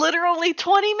said it literally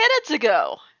 20 minutes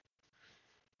ago.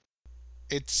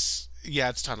 It's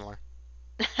Tunneler.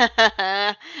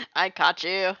 I caught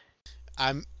you.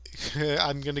 I'm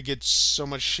I'm gonna get so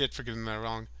much shit for getting that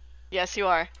wrong. Yes, you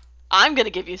are. I'm gonna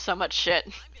give you so much shit.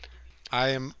 I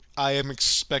am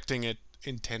expecting it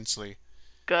intensely.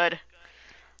 Good.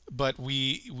 But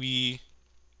she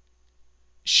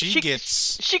She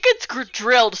gets, she gets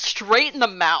drilled straight in the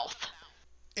mouth.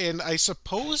 and I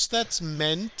suppose that's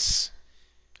meant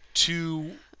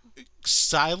to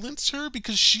silence her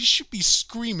because she should be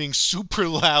screaming super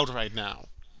loud right now.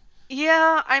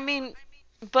 Yeah, I mean,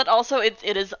 but also it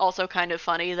is also kind of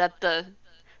funny that the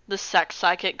sex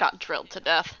psychic got drilled to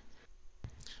death.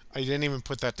 I didn't even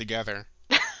put that together.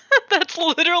 That's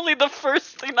literally the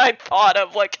first thing I thought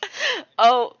of. Like,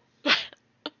 oh,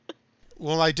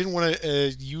 Well, I didn't want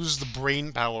to use the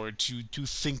brain power to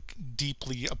think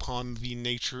deeply upon the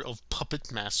nature of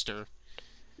Puppet Master,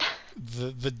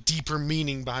 the deeper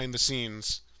meaning behind the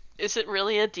scenes. is it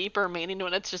really a deeper meaning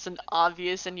when it's just an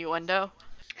obvious innuendo?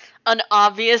 An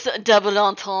obvious double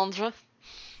entendre.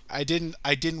 I didn't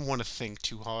want to think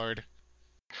too hard.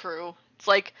 True. It's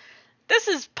like, this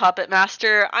is Puppet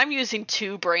Master. I'm using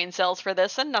 2 brain cells for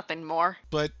this and nothing more.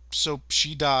 But so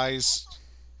she dies.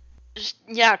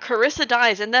 Yeah, Carissa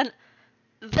dies, and then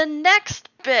the next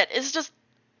bit is just,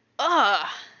 ugh.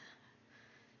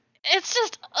 It's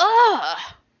just, ugh.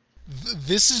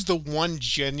 This is the one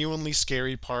genuinely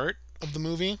scary part of the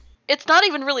movie. It's not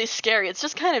even really scary, it's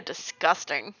just kind of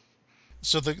disgusting.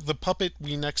 So the puppet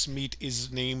we next meet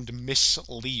is named Miss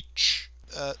Leech.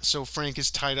 So Frank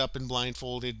is tied up and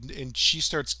blindfolded, and she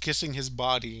starts kissing his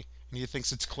body, and he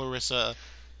thinks it's Clarissa.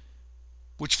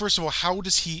 Which, first of all, how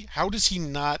does he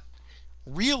not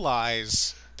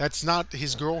realize that's not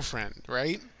his girlfriend,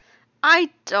 right? I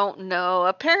don't know.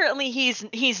 Apparently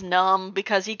he's numb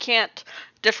because he can't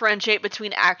differentiate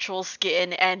between actual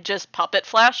skin and just puppet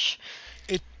flesh.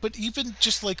 But even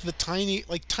just like the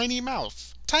tiny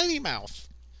mouth,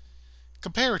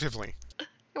 comparatively,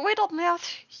 Little mouth,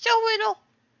 so little,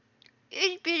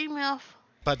 itty bitty mouth.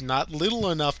 but not little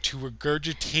enough to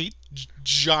regurgitate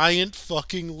giant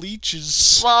fucking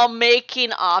leeches. While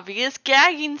making obvious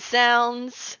gagging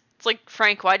sounds. It's like,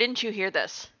 Frank, why didn't you hear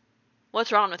this?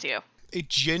 What's wrong with you? It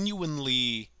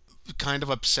genuinely kind of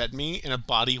upset me in a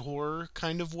body horror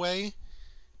kind of way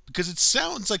because it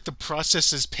sounds like the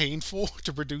process is painful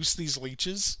to produce these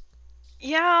leeches.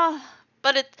 Yeah,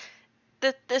 but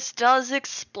this does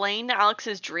explain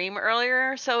Alex's dream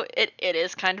earlier, so it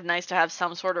is kind of nice to have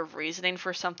some sort of reasoning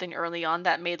for something early on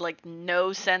that made like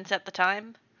no sense at the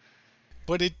time.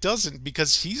 But it doesn't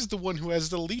because he's the one who has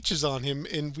the leeches on him,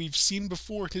 and we've seen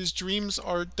before his dreams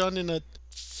are done in a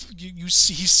you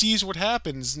see he sees what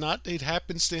happens, not it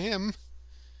happens to him.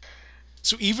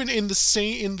 So even in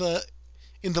the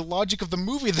logic of the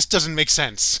movie, this doesn't make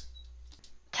sense.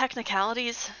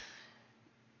 Technicalities.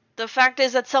 The fact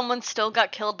is that someone still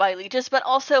got killed by leeches, but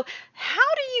also,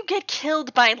 how do you get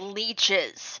killed by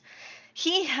leeches?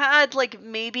 He had like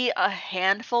maybe a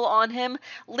handful on him.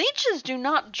 Leeches do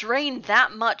not drain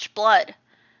that much blood.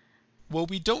 Well,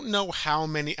 we don't know how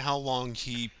long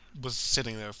he was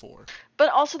sitting there for. But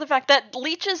also the fact that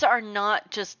leeches are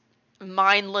not just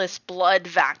mindless blood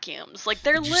vacuums. Like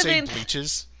they're Did you say living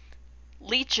bleaches?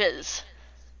 leeches.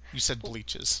 You said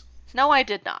bleaches. No, I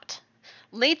did not.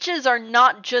 Leeches are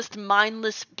not just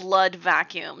mindless blood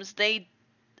vacuums. They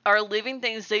are living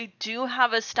things. They do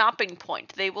have a stopping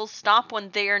point. They will stop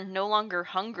when they are no longer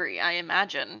hungry, I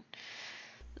imagine.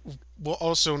 Well,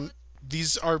 also,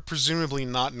 these are presumably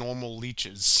not normal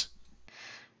leeches.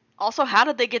 Also, how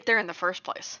did they get there in the first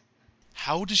place?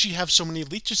 How does she have so many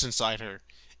leeches inside her?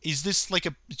 Is this like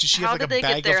a? Does she How have like did a they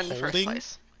get bag there of in the first holding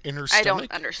place? in her I don't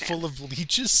stomach understand. full of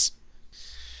leeches?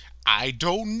 I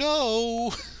don't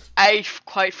know. I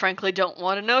quite frankly don't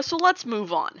want to know, so let's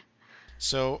move on.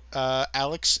 So,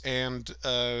 Alex and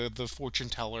the fortune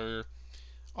teller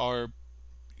are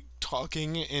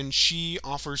talking, and she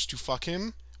offers to fuck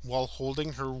him while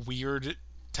holding her weird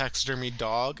taxidermy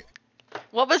dog.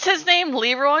 What was his name?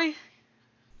 Leroy?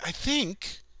 I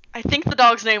think I think the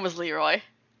dog's name was Leroy.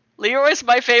 Leroy's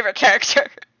my favorite character.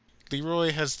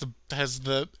 Leroy has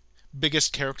the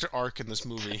biggest character arc in this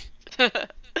movie.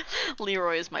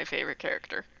 Leroy is my favorite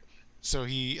character. So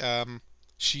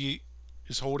she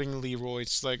is holding Leroy.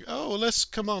 It's like, oh,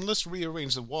 let's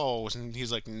rearrange the walls, and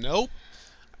he's like, nope,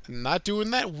 I'm not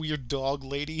doing that, weird dog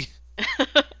lady.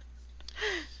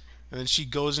 And then she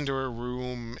goes into her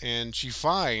room and she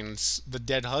finds the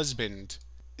dead husband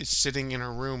is sitting in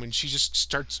her room, and she just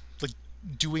starts like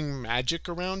doing magic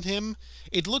around him.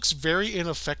 It looks very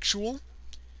ineffectual.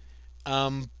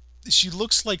 Um, she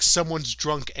looks like someone's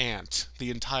drunk aunt the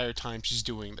entire time she's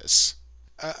doing this.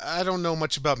 I don't know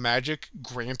much about magic,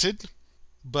 granted,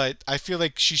 but I feel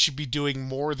like she should be doing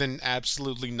more than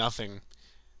absolutely nothing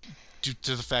due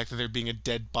to the fact that there being a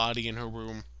dead body in her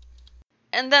room.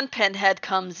 And then Pinhead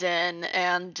comes in,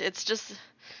 and it's just.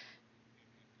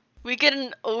 We get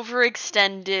an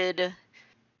overextended,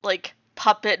 like,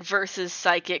 puppet versus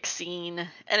psychic scene.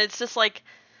 And it's just like,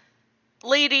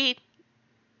 lady,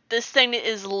 this thing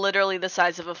is literally the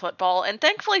size of a football. And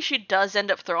thankfully she does end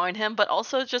up throwing him, but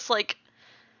also it's just like,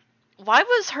 why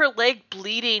was her leg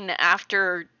bleeding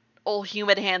after old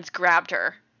human hands grabbed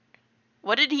her?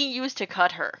 What did he use to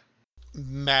cut her?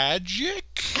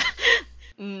 Magic?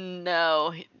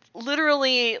 No.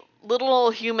 Literally, little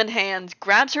old human hands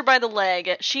grabs her by the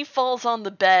leg, she falls on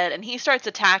the bed, and he starts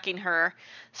attacking her,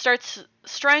 starts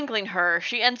strangling her.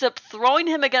 She ends up throwing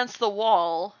him against the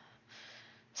wall.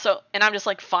 So, and I'm just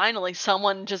like, finally,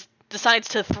 someone just decides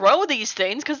to throw these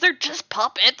things, because they're just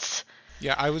puppets.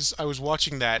 Yeah, I was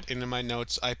watching that, and in my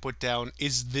notes I put down,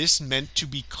 "Is this meant to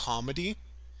be comedy?"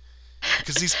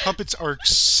 Because these puppets are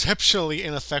exceptionally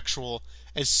ineffectual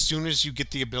as soon as you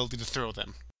get the ability to throw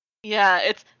them. Yeah,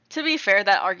 it's to be fair,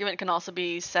 that argument can also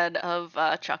be said of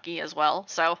Chucky as well.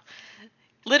 So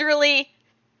literally,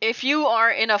 if you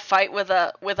are in a fight with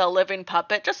a living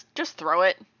puppet, just throw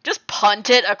it, just punt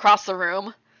it across the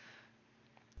room.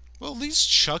 Well, at least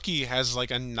Chucky has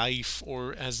like a knife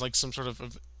or has like some sort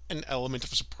of an element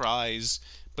of surprise.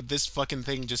 But this fucking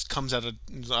thing just comes out of,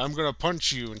 "I'm gonna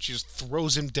punch you," and she just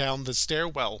throws him down the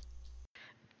stairwell.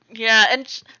 Yeah,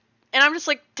 and I'm just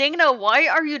like, Dana, why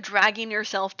are you dragging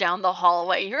yourself down the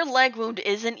hallway? Your leg wound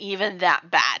isn't even that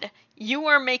bad. You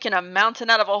are making a mountain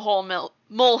out of a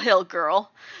molehill,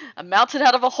 girl. A mountain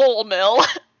out of a whole mill.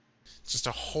 It's just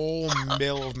a whole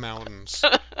mill of mountains.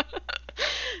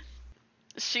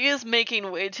 She is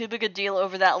making way too big a deal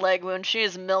over that leg wound. She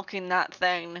is milking that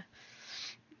thing.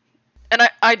 And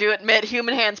I do admit,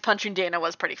 human hands punching Dana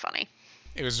was pretty funny.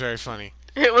 It was very funny.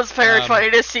 It was very Um, funny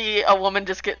to see a woman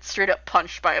just get straight up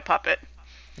punched by a puppet.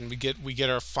 and we get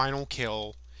our final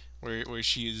kill, where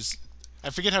she is. I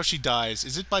forget how she dies.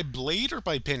 Is it by Blade or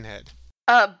by Pinhead?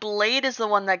 Blade is the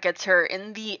one that gets her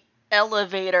in the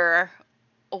elevator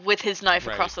with his knife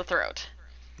Right, across the throat.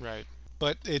 right.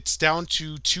 But it's down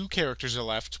to two characters are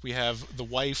left. We have the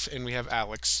wife and we have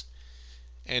Alex,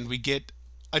 and we get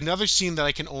another scene that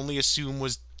I can only assume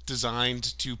was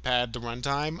designed to pad the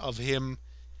runtime of him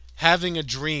having a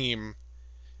dream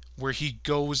where he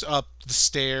goes up the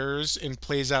stairs and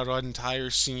plays out an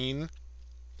entire scene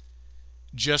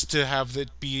just to have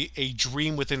it be a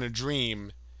dream within a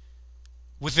dream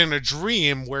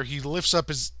where he lifts up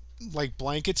his like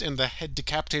blankets and the head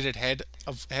decapitated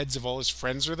heads of all his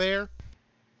friends are there.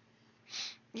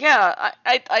 Yeah,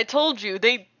 I told you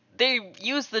they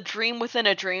use the dream within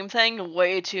a dream thing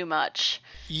way too much.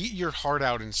 Eat your heart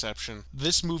out, Inception.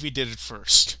 This movie did it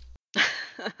first.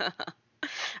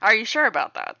 Are you sure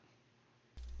about that?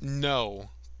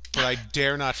 No, but I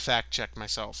dare not fact check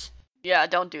myself. Yeah,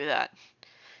 don't do that.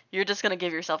 You're just gonna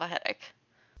give yourself a headache.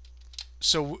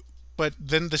 So, but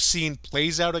then the scene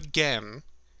plays out again,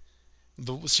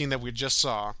 the scene that we just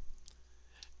saw,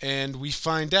 and we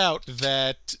find out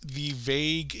that the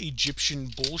vague Egyptian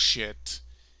bullshit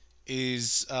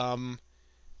is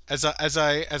as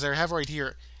I have right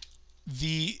here,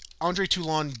 the Andre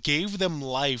Toulon gave them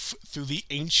life through the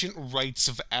ancient rites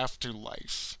of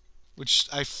afterlife, which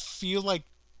I feel like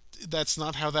that's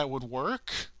not how that would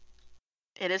work.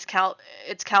 It is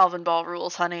it's Calvin Ball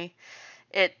rules, honey.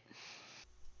 It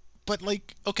But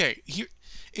like, okay, here,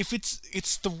 if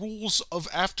it's the rules of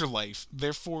afterlife,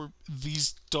 therefore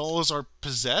these dolls are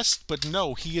possessed. But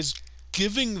no, he is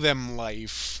giving them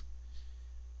life,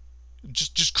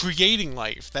 just creating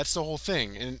life. That's the whole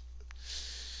thing. And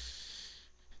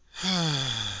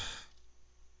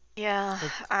yeah,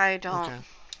 I don't okay,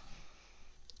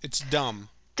 it's dumb.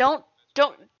 don't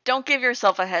don't don't give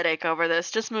yourself a headache over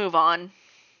this. Just move on.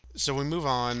 So we move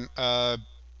on.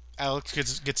 Alex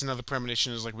gets another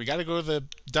premonition. Is like, we got to go to the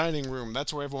dining room.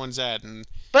 That's where everyone's at. And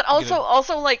But we get a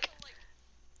also like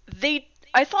they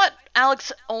I thought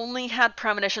Alex only had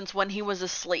premonitions when he was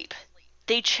asleep.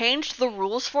 They changed the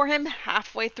rules for him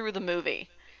halfway through the movie.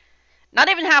 Not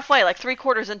even halfway, like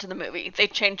 3/4 into the movie. They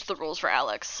changed the rules for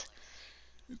Alex.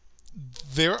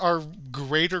 there are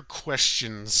greater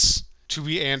questions to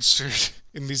be answered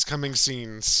in these coming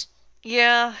scenes.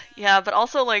 Yeah, but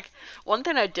also like one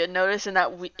thing I did notice in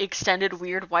that extended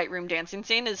weird white room dancing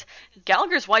scene is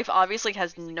Gallagher's wife obviously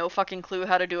has no fucking clue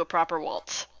how to do a proper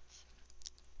waltz.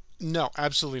 No,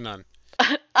 absolutely none.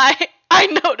 I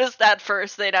noticed that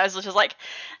first thing. I was just like,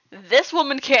 this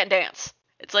woman can't dance.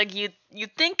 It's like you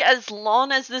think as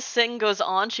long as this thing goes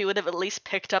on, she would have at least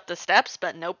picked up the steps,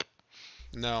 but nope.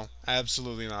 No,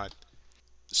 absolutely not.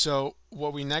 So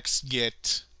what we next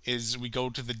get is we go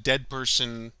to the dead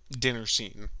person dinner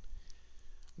scene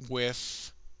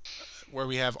with where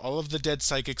we have all of the dead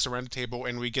psychics around the table,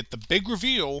 and we get the big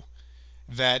reveal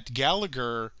that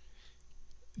Gallagher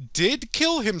did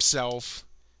kill himself,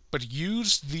 but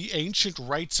used the ancient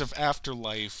rites of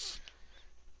afterlife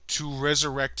to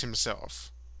resurrect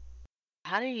himself.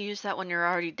 How do you use that when you're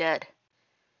already dead?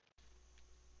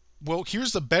 Well,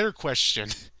 here's the better question.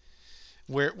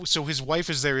 Where so his wife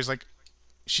is there.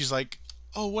 She's like,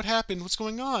 "Oh, what happened? What's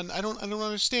going on? I don't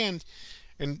understand."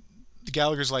 And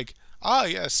Gallagher's like, "Ah,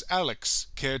 yes, Alex.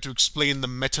 Care to explain the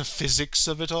metaphysics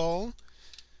of it all?"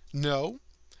 No.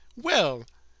 Well,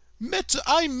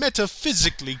 I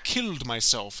metaphysically killed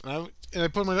myself, and I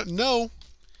put my no.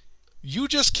 You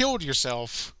just killed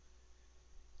yourself.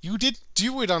 You did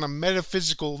do it on a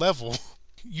metaphysical level.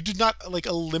 You did not like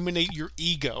eliminate your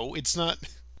ego. It's not.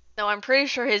 No, I'm pretty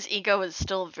sure his ego is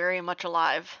still very much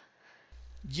alive.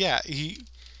 Yeah, he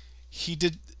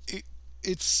did.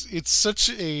 It's such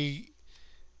a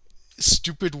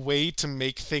stupid way to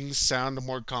make things sound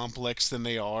more complex than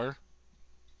they are.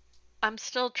 I'm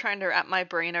still trying to wrap my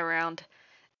brain around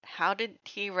how did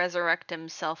he resurrect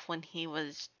himself when he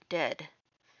was dead?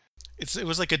 It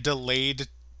was like a delayed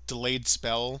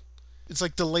spell. It's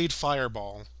like delayed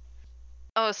fireball.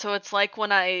 Oh, so it's like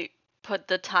when I put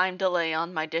the time delay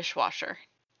on my dishwasher.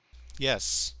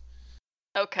 Yes.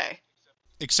 Okay.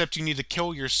 Except you need to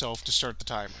kill yourself to start the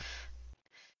timer.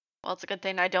 Well, it's a good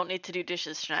thing I don't need to do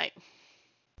dishes tonight.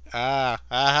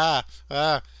 Aha,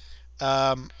 ah.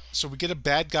 So we get a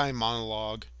bad guy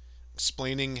monologue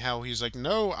explaining how he's like,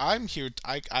 no, I'm here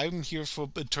for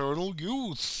eternal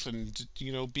youth and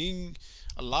being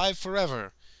alive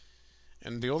forever.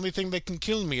 And the only thing that can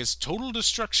kill me is total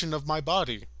destruction of my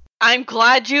body. I'm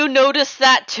glad you noticed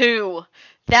that too.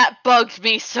 That bugged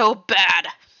me so bad.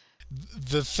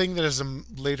 The thing that is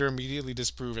later immediately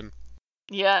disproven.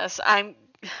 Yes, I'm.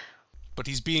 But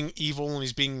he's being evil and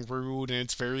he's being rude, and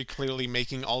it's very clearly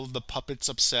making all of the puppets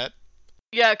upset.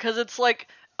 Yeah, because it's like,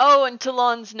 oh, and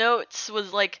Talon's notes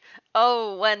was like,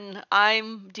 oh, when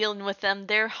I'm dealing with them,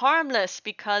 they're harmless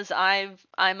because I'm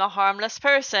a harmless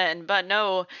person. But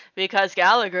no, because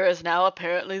Gallagher is now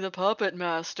apparently the puppet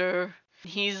master.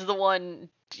 He's the one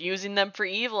using them for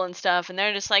evil and stuff, and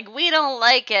they're just like, we don't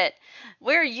like it.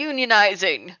 We're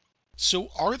unionizing. So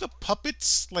are the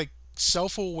puppets like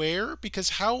self-aware? Because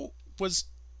how was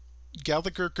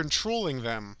Gallagher controlling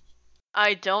them?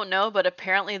 I don't know, but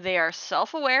apparently they are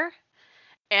self-aware,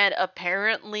 and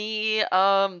apparently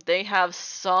they have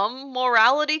some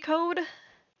morality code,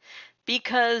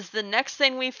 because the next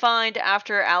thing we find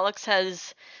after Alex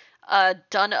has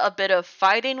done a bit of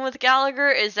fighting with Gallagher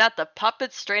is that the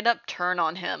puppets straight up turn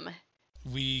on him.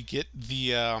 We get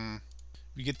the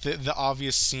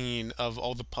obvious scene of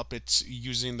all the puppets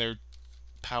using their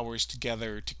powers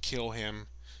together to kill him.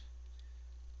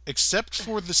 Except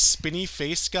for the spinny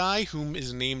face guy, whom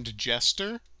is named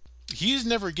Jester. He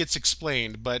never gets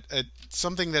explained, but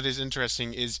something that is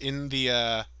interesting is in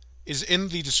the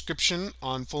description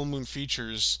on Full Moon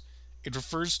Features. It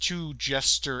refers to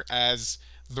Jester as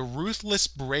the ruthless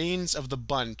brains of the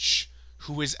bunch,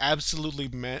 who is absolutely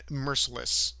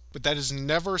merciless. But that is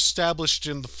never established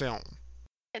in the film.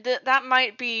 That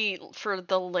might be for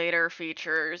the later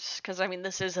features, because I mean,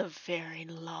 this is a very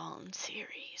long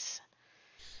series.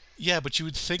 Yeah, but you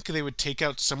would think they would take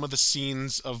out some of the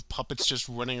scenes of puppets just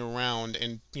running around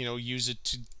and, use it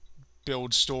to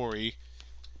build story.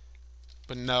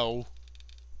 But no.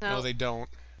 No, No. they don't.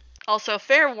 Also,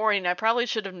 fair warning, I probably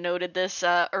should have noted this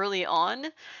early on.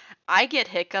 I get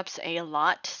hiccups a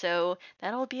lot, so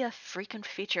that'll be a frequent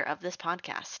feature of this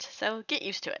podcast. So get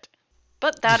used to it.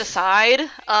 But that aside,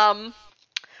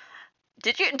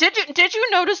 did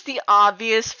you notice the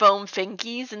obvious foam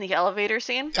fingies in the elevator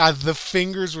scene? The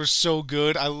fingers were so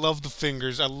good. I love the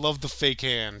fingers. I love the fake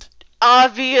hand.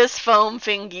 Obvious foam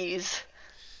fingies.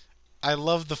 I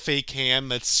love the fake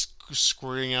hand that's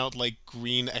squirting out like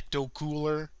green ecto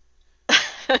cooler.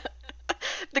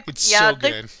 It's Yeah, so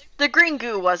good. the green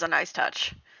goo was a nice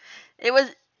touch. It was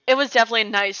it was definitely a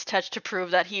nice touch to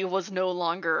prove that he was no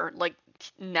longer like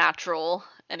natural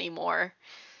anymore.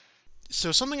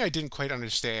 So something I didn't quite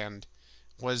understand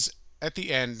was at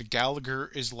the end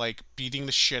Gallagher is like beating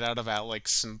the shit out of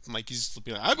Alex and like he's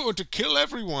like, I'm going to kill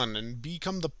everyone and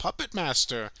become the puppet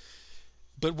master.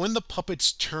 But when the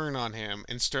puppets turn on him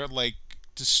and start like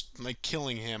just like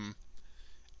killing him,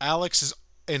 Alex is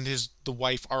and his the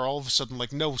wife are all of a sudden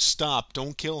like, no, stop,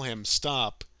 don't kill him,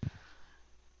 stop.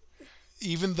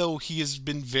 Even though he has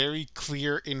been very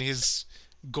clear in his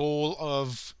goal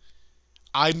of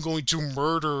I'm going to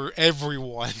murder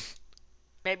everyone.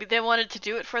 Maybe they wanted to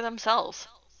do it for themselves.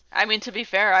 I mean, to be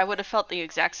fair, I would have felt the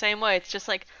exact same way. It's just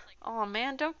like, oh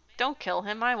man, don't kill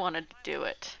him. I wanted to do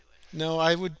it. No,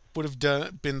 I would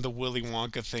have been the Willy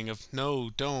Wonka thing of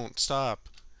no, don't stop.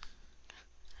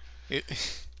 It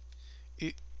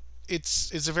it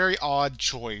it's a very odd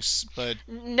choice, but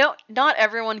No, not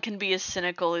everyone can be as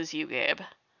cynical as you, Gabe.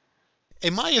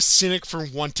 am I a cynic for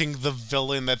wanting the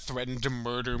villain that threatened to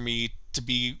murder me to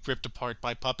be ripped apart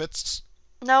by puppets?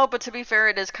 No, but to be fair,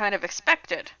 it is kind of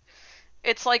expected.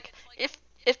 It's like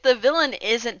if the villain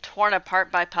isn't torn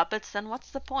apart by puppets, then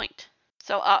what's the point?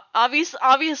 So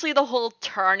obviously, the whole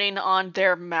turning on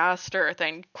their master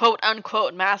thing, quote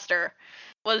unquote master,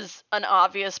 was an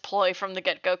obvious ploy from the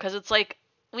get go. Because it's like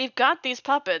we've got these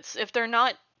puppets. If they're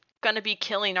not gonna be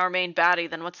killing our main baddie,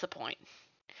 then what's the point?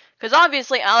 Because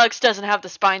obviously Alex doesn't have the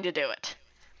spine to do it.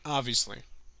 obviously.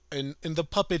 And the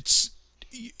puppets,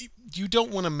 you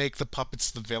don't want to make the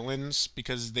puppets the villains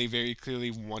because they very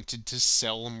clearly wanted to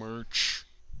sell merch.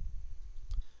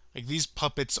 Like these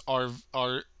puppets are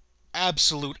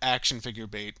absolute action figure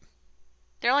bait.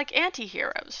 They're like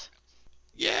anti-heroes.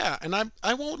 Yeah, and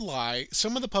I won't lie,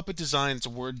 some of the puppet designs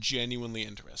were genuinely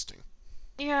interesting.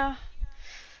 Yeah,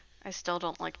 I still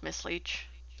don't like Miss Leech.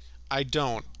 I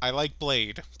don't. I like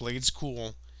Blade. Blade's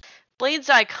cool. Blade's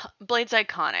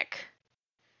iconic.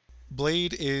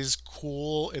 Blade is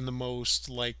cool in the most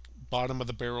like bottom of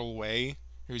the barrel way.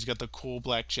 He's got the cool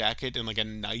black jacket and like a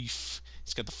knife.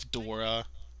 He's got the fedora.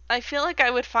 I feel like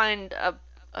I would find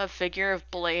a figure of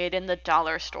Blade in the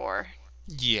dollar store.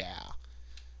 Yeah.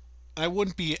 I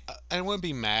wouldn't be I wouldn't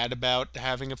be mad about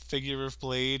having a figure of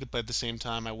Blade, but at the same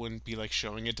time I wouldn't be like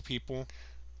showing it to people.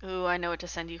 Ooh, I know what to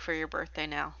send you for your birthday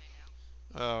now.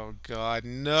 Oh god,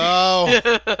 no.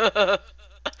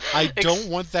 I don't Ex-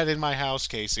 want that in my house,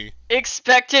 Casey.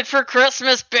 expect it for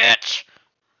Christmas, bitch.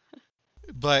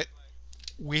 But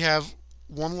we have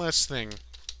one last thing.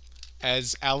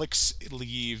 As Alex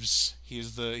leaves,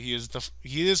 he's the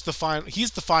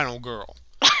final girl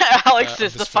Alex of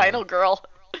is this the final film. girl.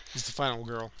 He's the final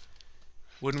girl.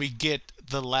 When we get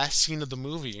the last scene of the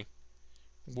movie,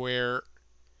 where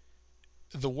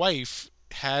the wife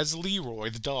has Leroy,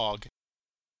 the dog,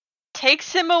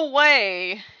 Takes him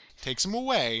away. takes him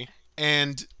away,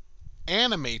 and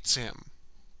animates him.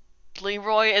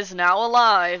 Leroy is now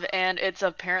alive, and it's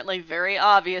apparently very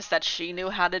obvious that she knew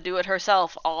how to do it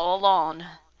herself all along.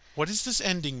 What does this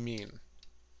ending mean?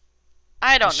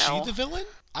 I Was don't she know. the villain?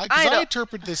 Because I I don't.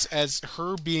 interpret this as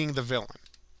her being the villain.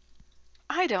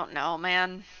 I don't know,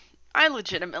 man. I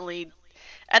legitimately,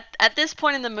 at this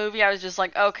point in the movie, I was just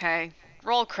like, okay,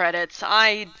 roll credits.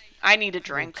 I need a Roll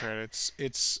drink. credits.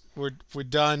 We're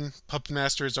done. Puppet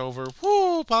Master is over.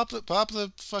 Woo! Pop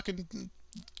the fucking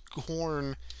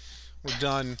horn. We're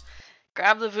done.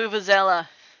 Grab the vuvuzela.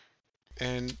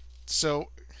 And so,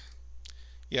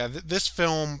 yeah, this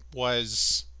film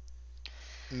was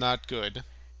not good.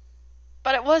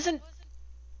 But it wasn't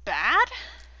bad.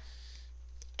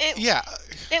 It Yeah,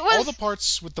 it all the was,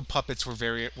 parts with the puppets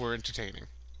were entertaining.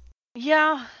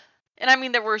 yeah. And I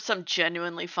mean, there were some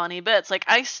genuinely funny bits. Like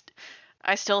I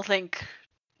still think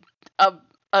a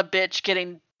a bitch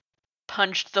getting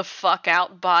punched the fuck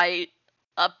out by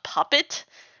a puppet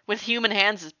with human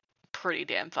hands is pretty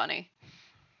damn funny.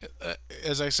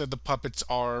 As I said, the puppets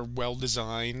are well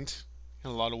designed in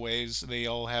a lot of ways. They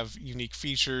all have unique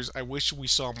features. I wish we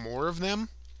saw more of them.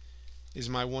 Is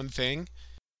my one thing.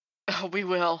 Oh, we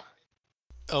will.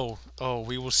 Oh,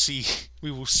 we will see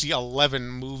 11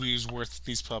 movies worth of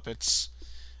these puppets.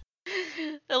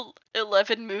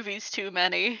 11 movies too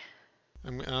many. I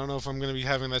don't know if I'm going to be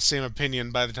having that same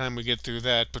opinion by the time we get through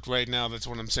that, but right now that's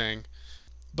what I'm saying.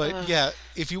 But Ugh. yeah,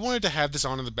 if you wanted to have this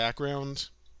on in the background,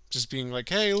 just being like,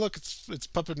 "Hey, look, it's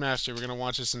Puppet Master. We're gonna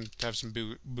watch this and have some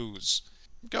booze."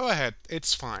 Go ahead.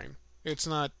 It's fine. It's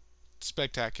not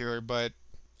spectacular, but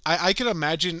I could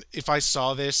imagine if I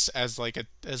saw this as like a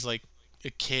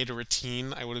kid or a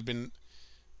teen, I would have been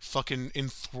fucking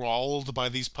enthralled by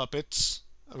these puppets.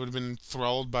 I would have been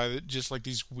enthralled by just like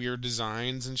these weird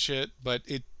designs and shit. But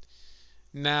it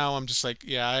now I'm just like,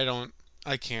 yeah,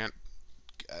 I can't.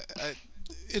 I,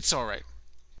 it's all right.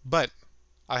 But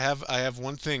I have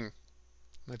one thing.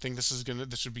 I think this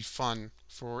would be fun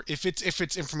for if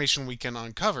it's information we can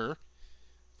uncover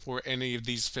for any of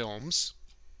these films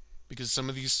because some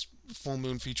of these full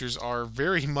moon features are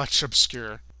very much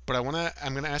obscure. But I'm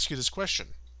gonna ask you this question,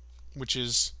 which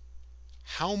is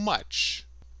how much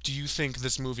do you think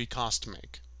this movie cost to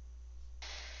make?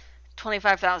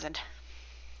 25,000.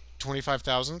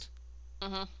 25,000?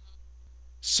 Mm-hmm.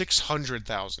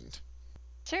 600,000.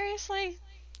 Seriously?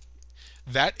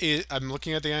 That is, I'm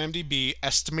looking at the IMDb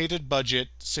estimated budget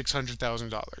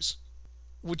 $600,000.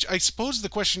 Which I suppose the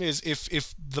question is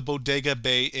if the Bodega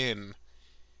Bay Inn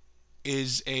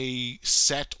is a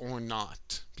set or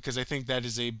not, because I think that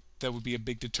would be a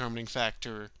big determining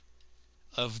factor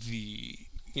of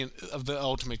of the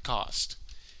ultimate cost.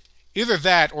 Either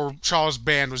that or Charles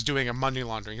Band was doing a money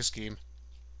laundering scheme.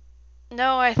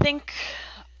 No, I think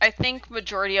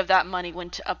majority of that money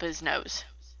went up his nose.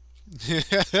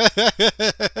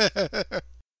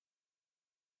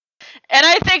 And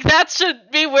I think that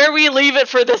should be where we leave it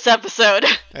for this episode.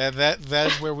 And that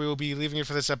is where we will be leaving it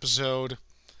for this episode.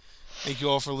 Thank you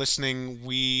all for listening.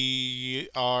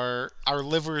 Our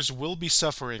livers will be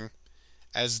suffering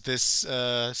as this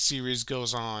series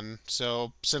goes on.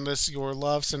 So send us your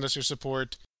love, send us your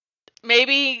support.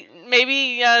 maybe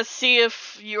maybe see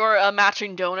if you're a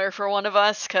matching donor for one of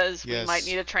us, because we might Yes.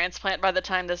 need a transplant by the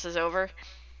time this is over.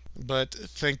 But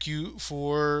thank you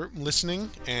for listening,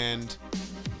 and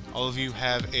all of you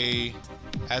have a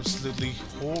absolutely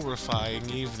horrifying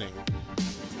evening.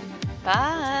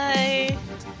 Bye!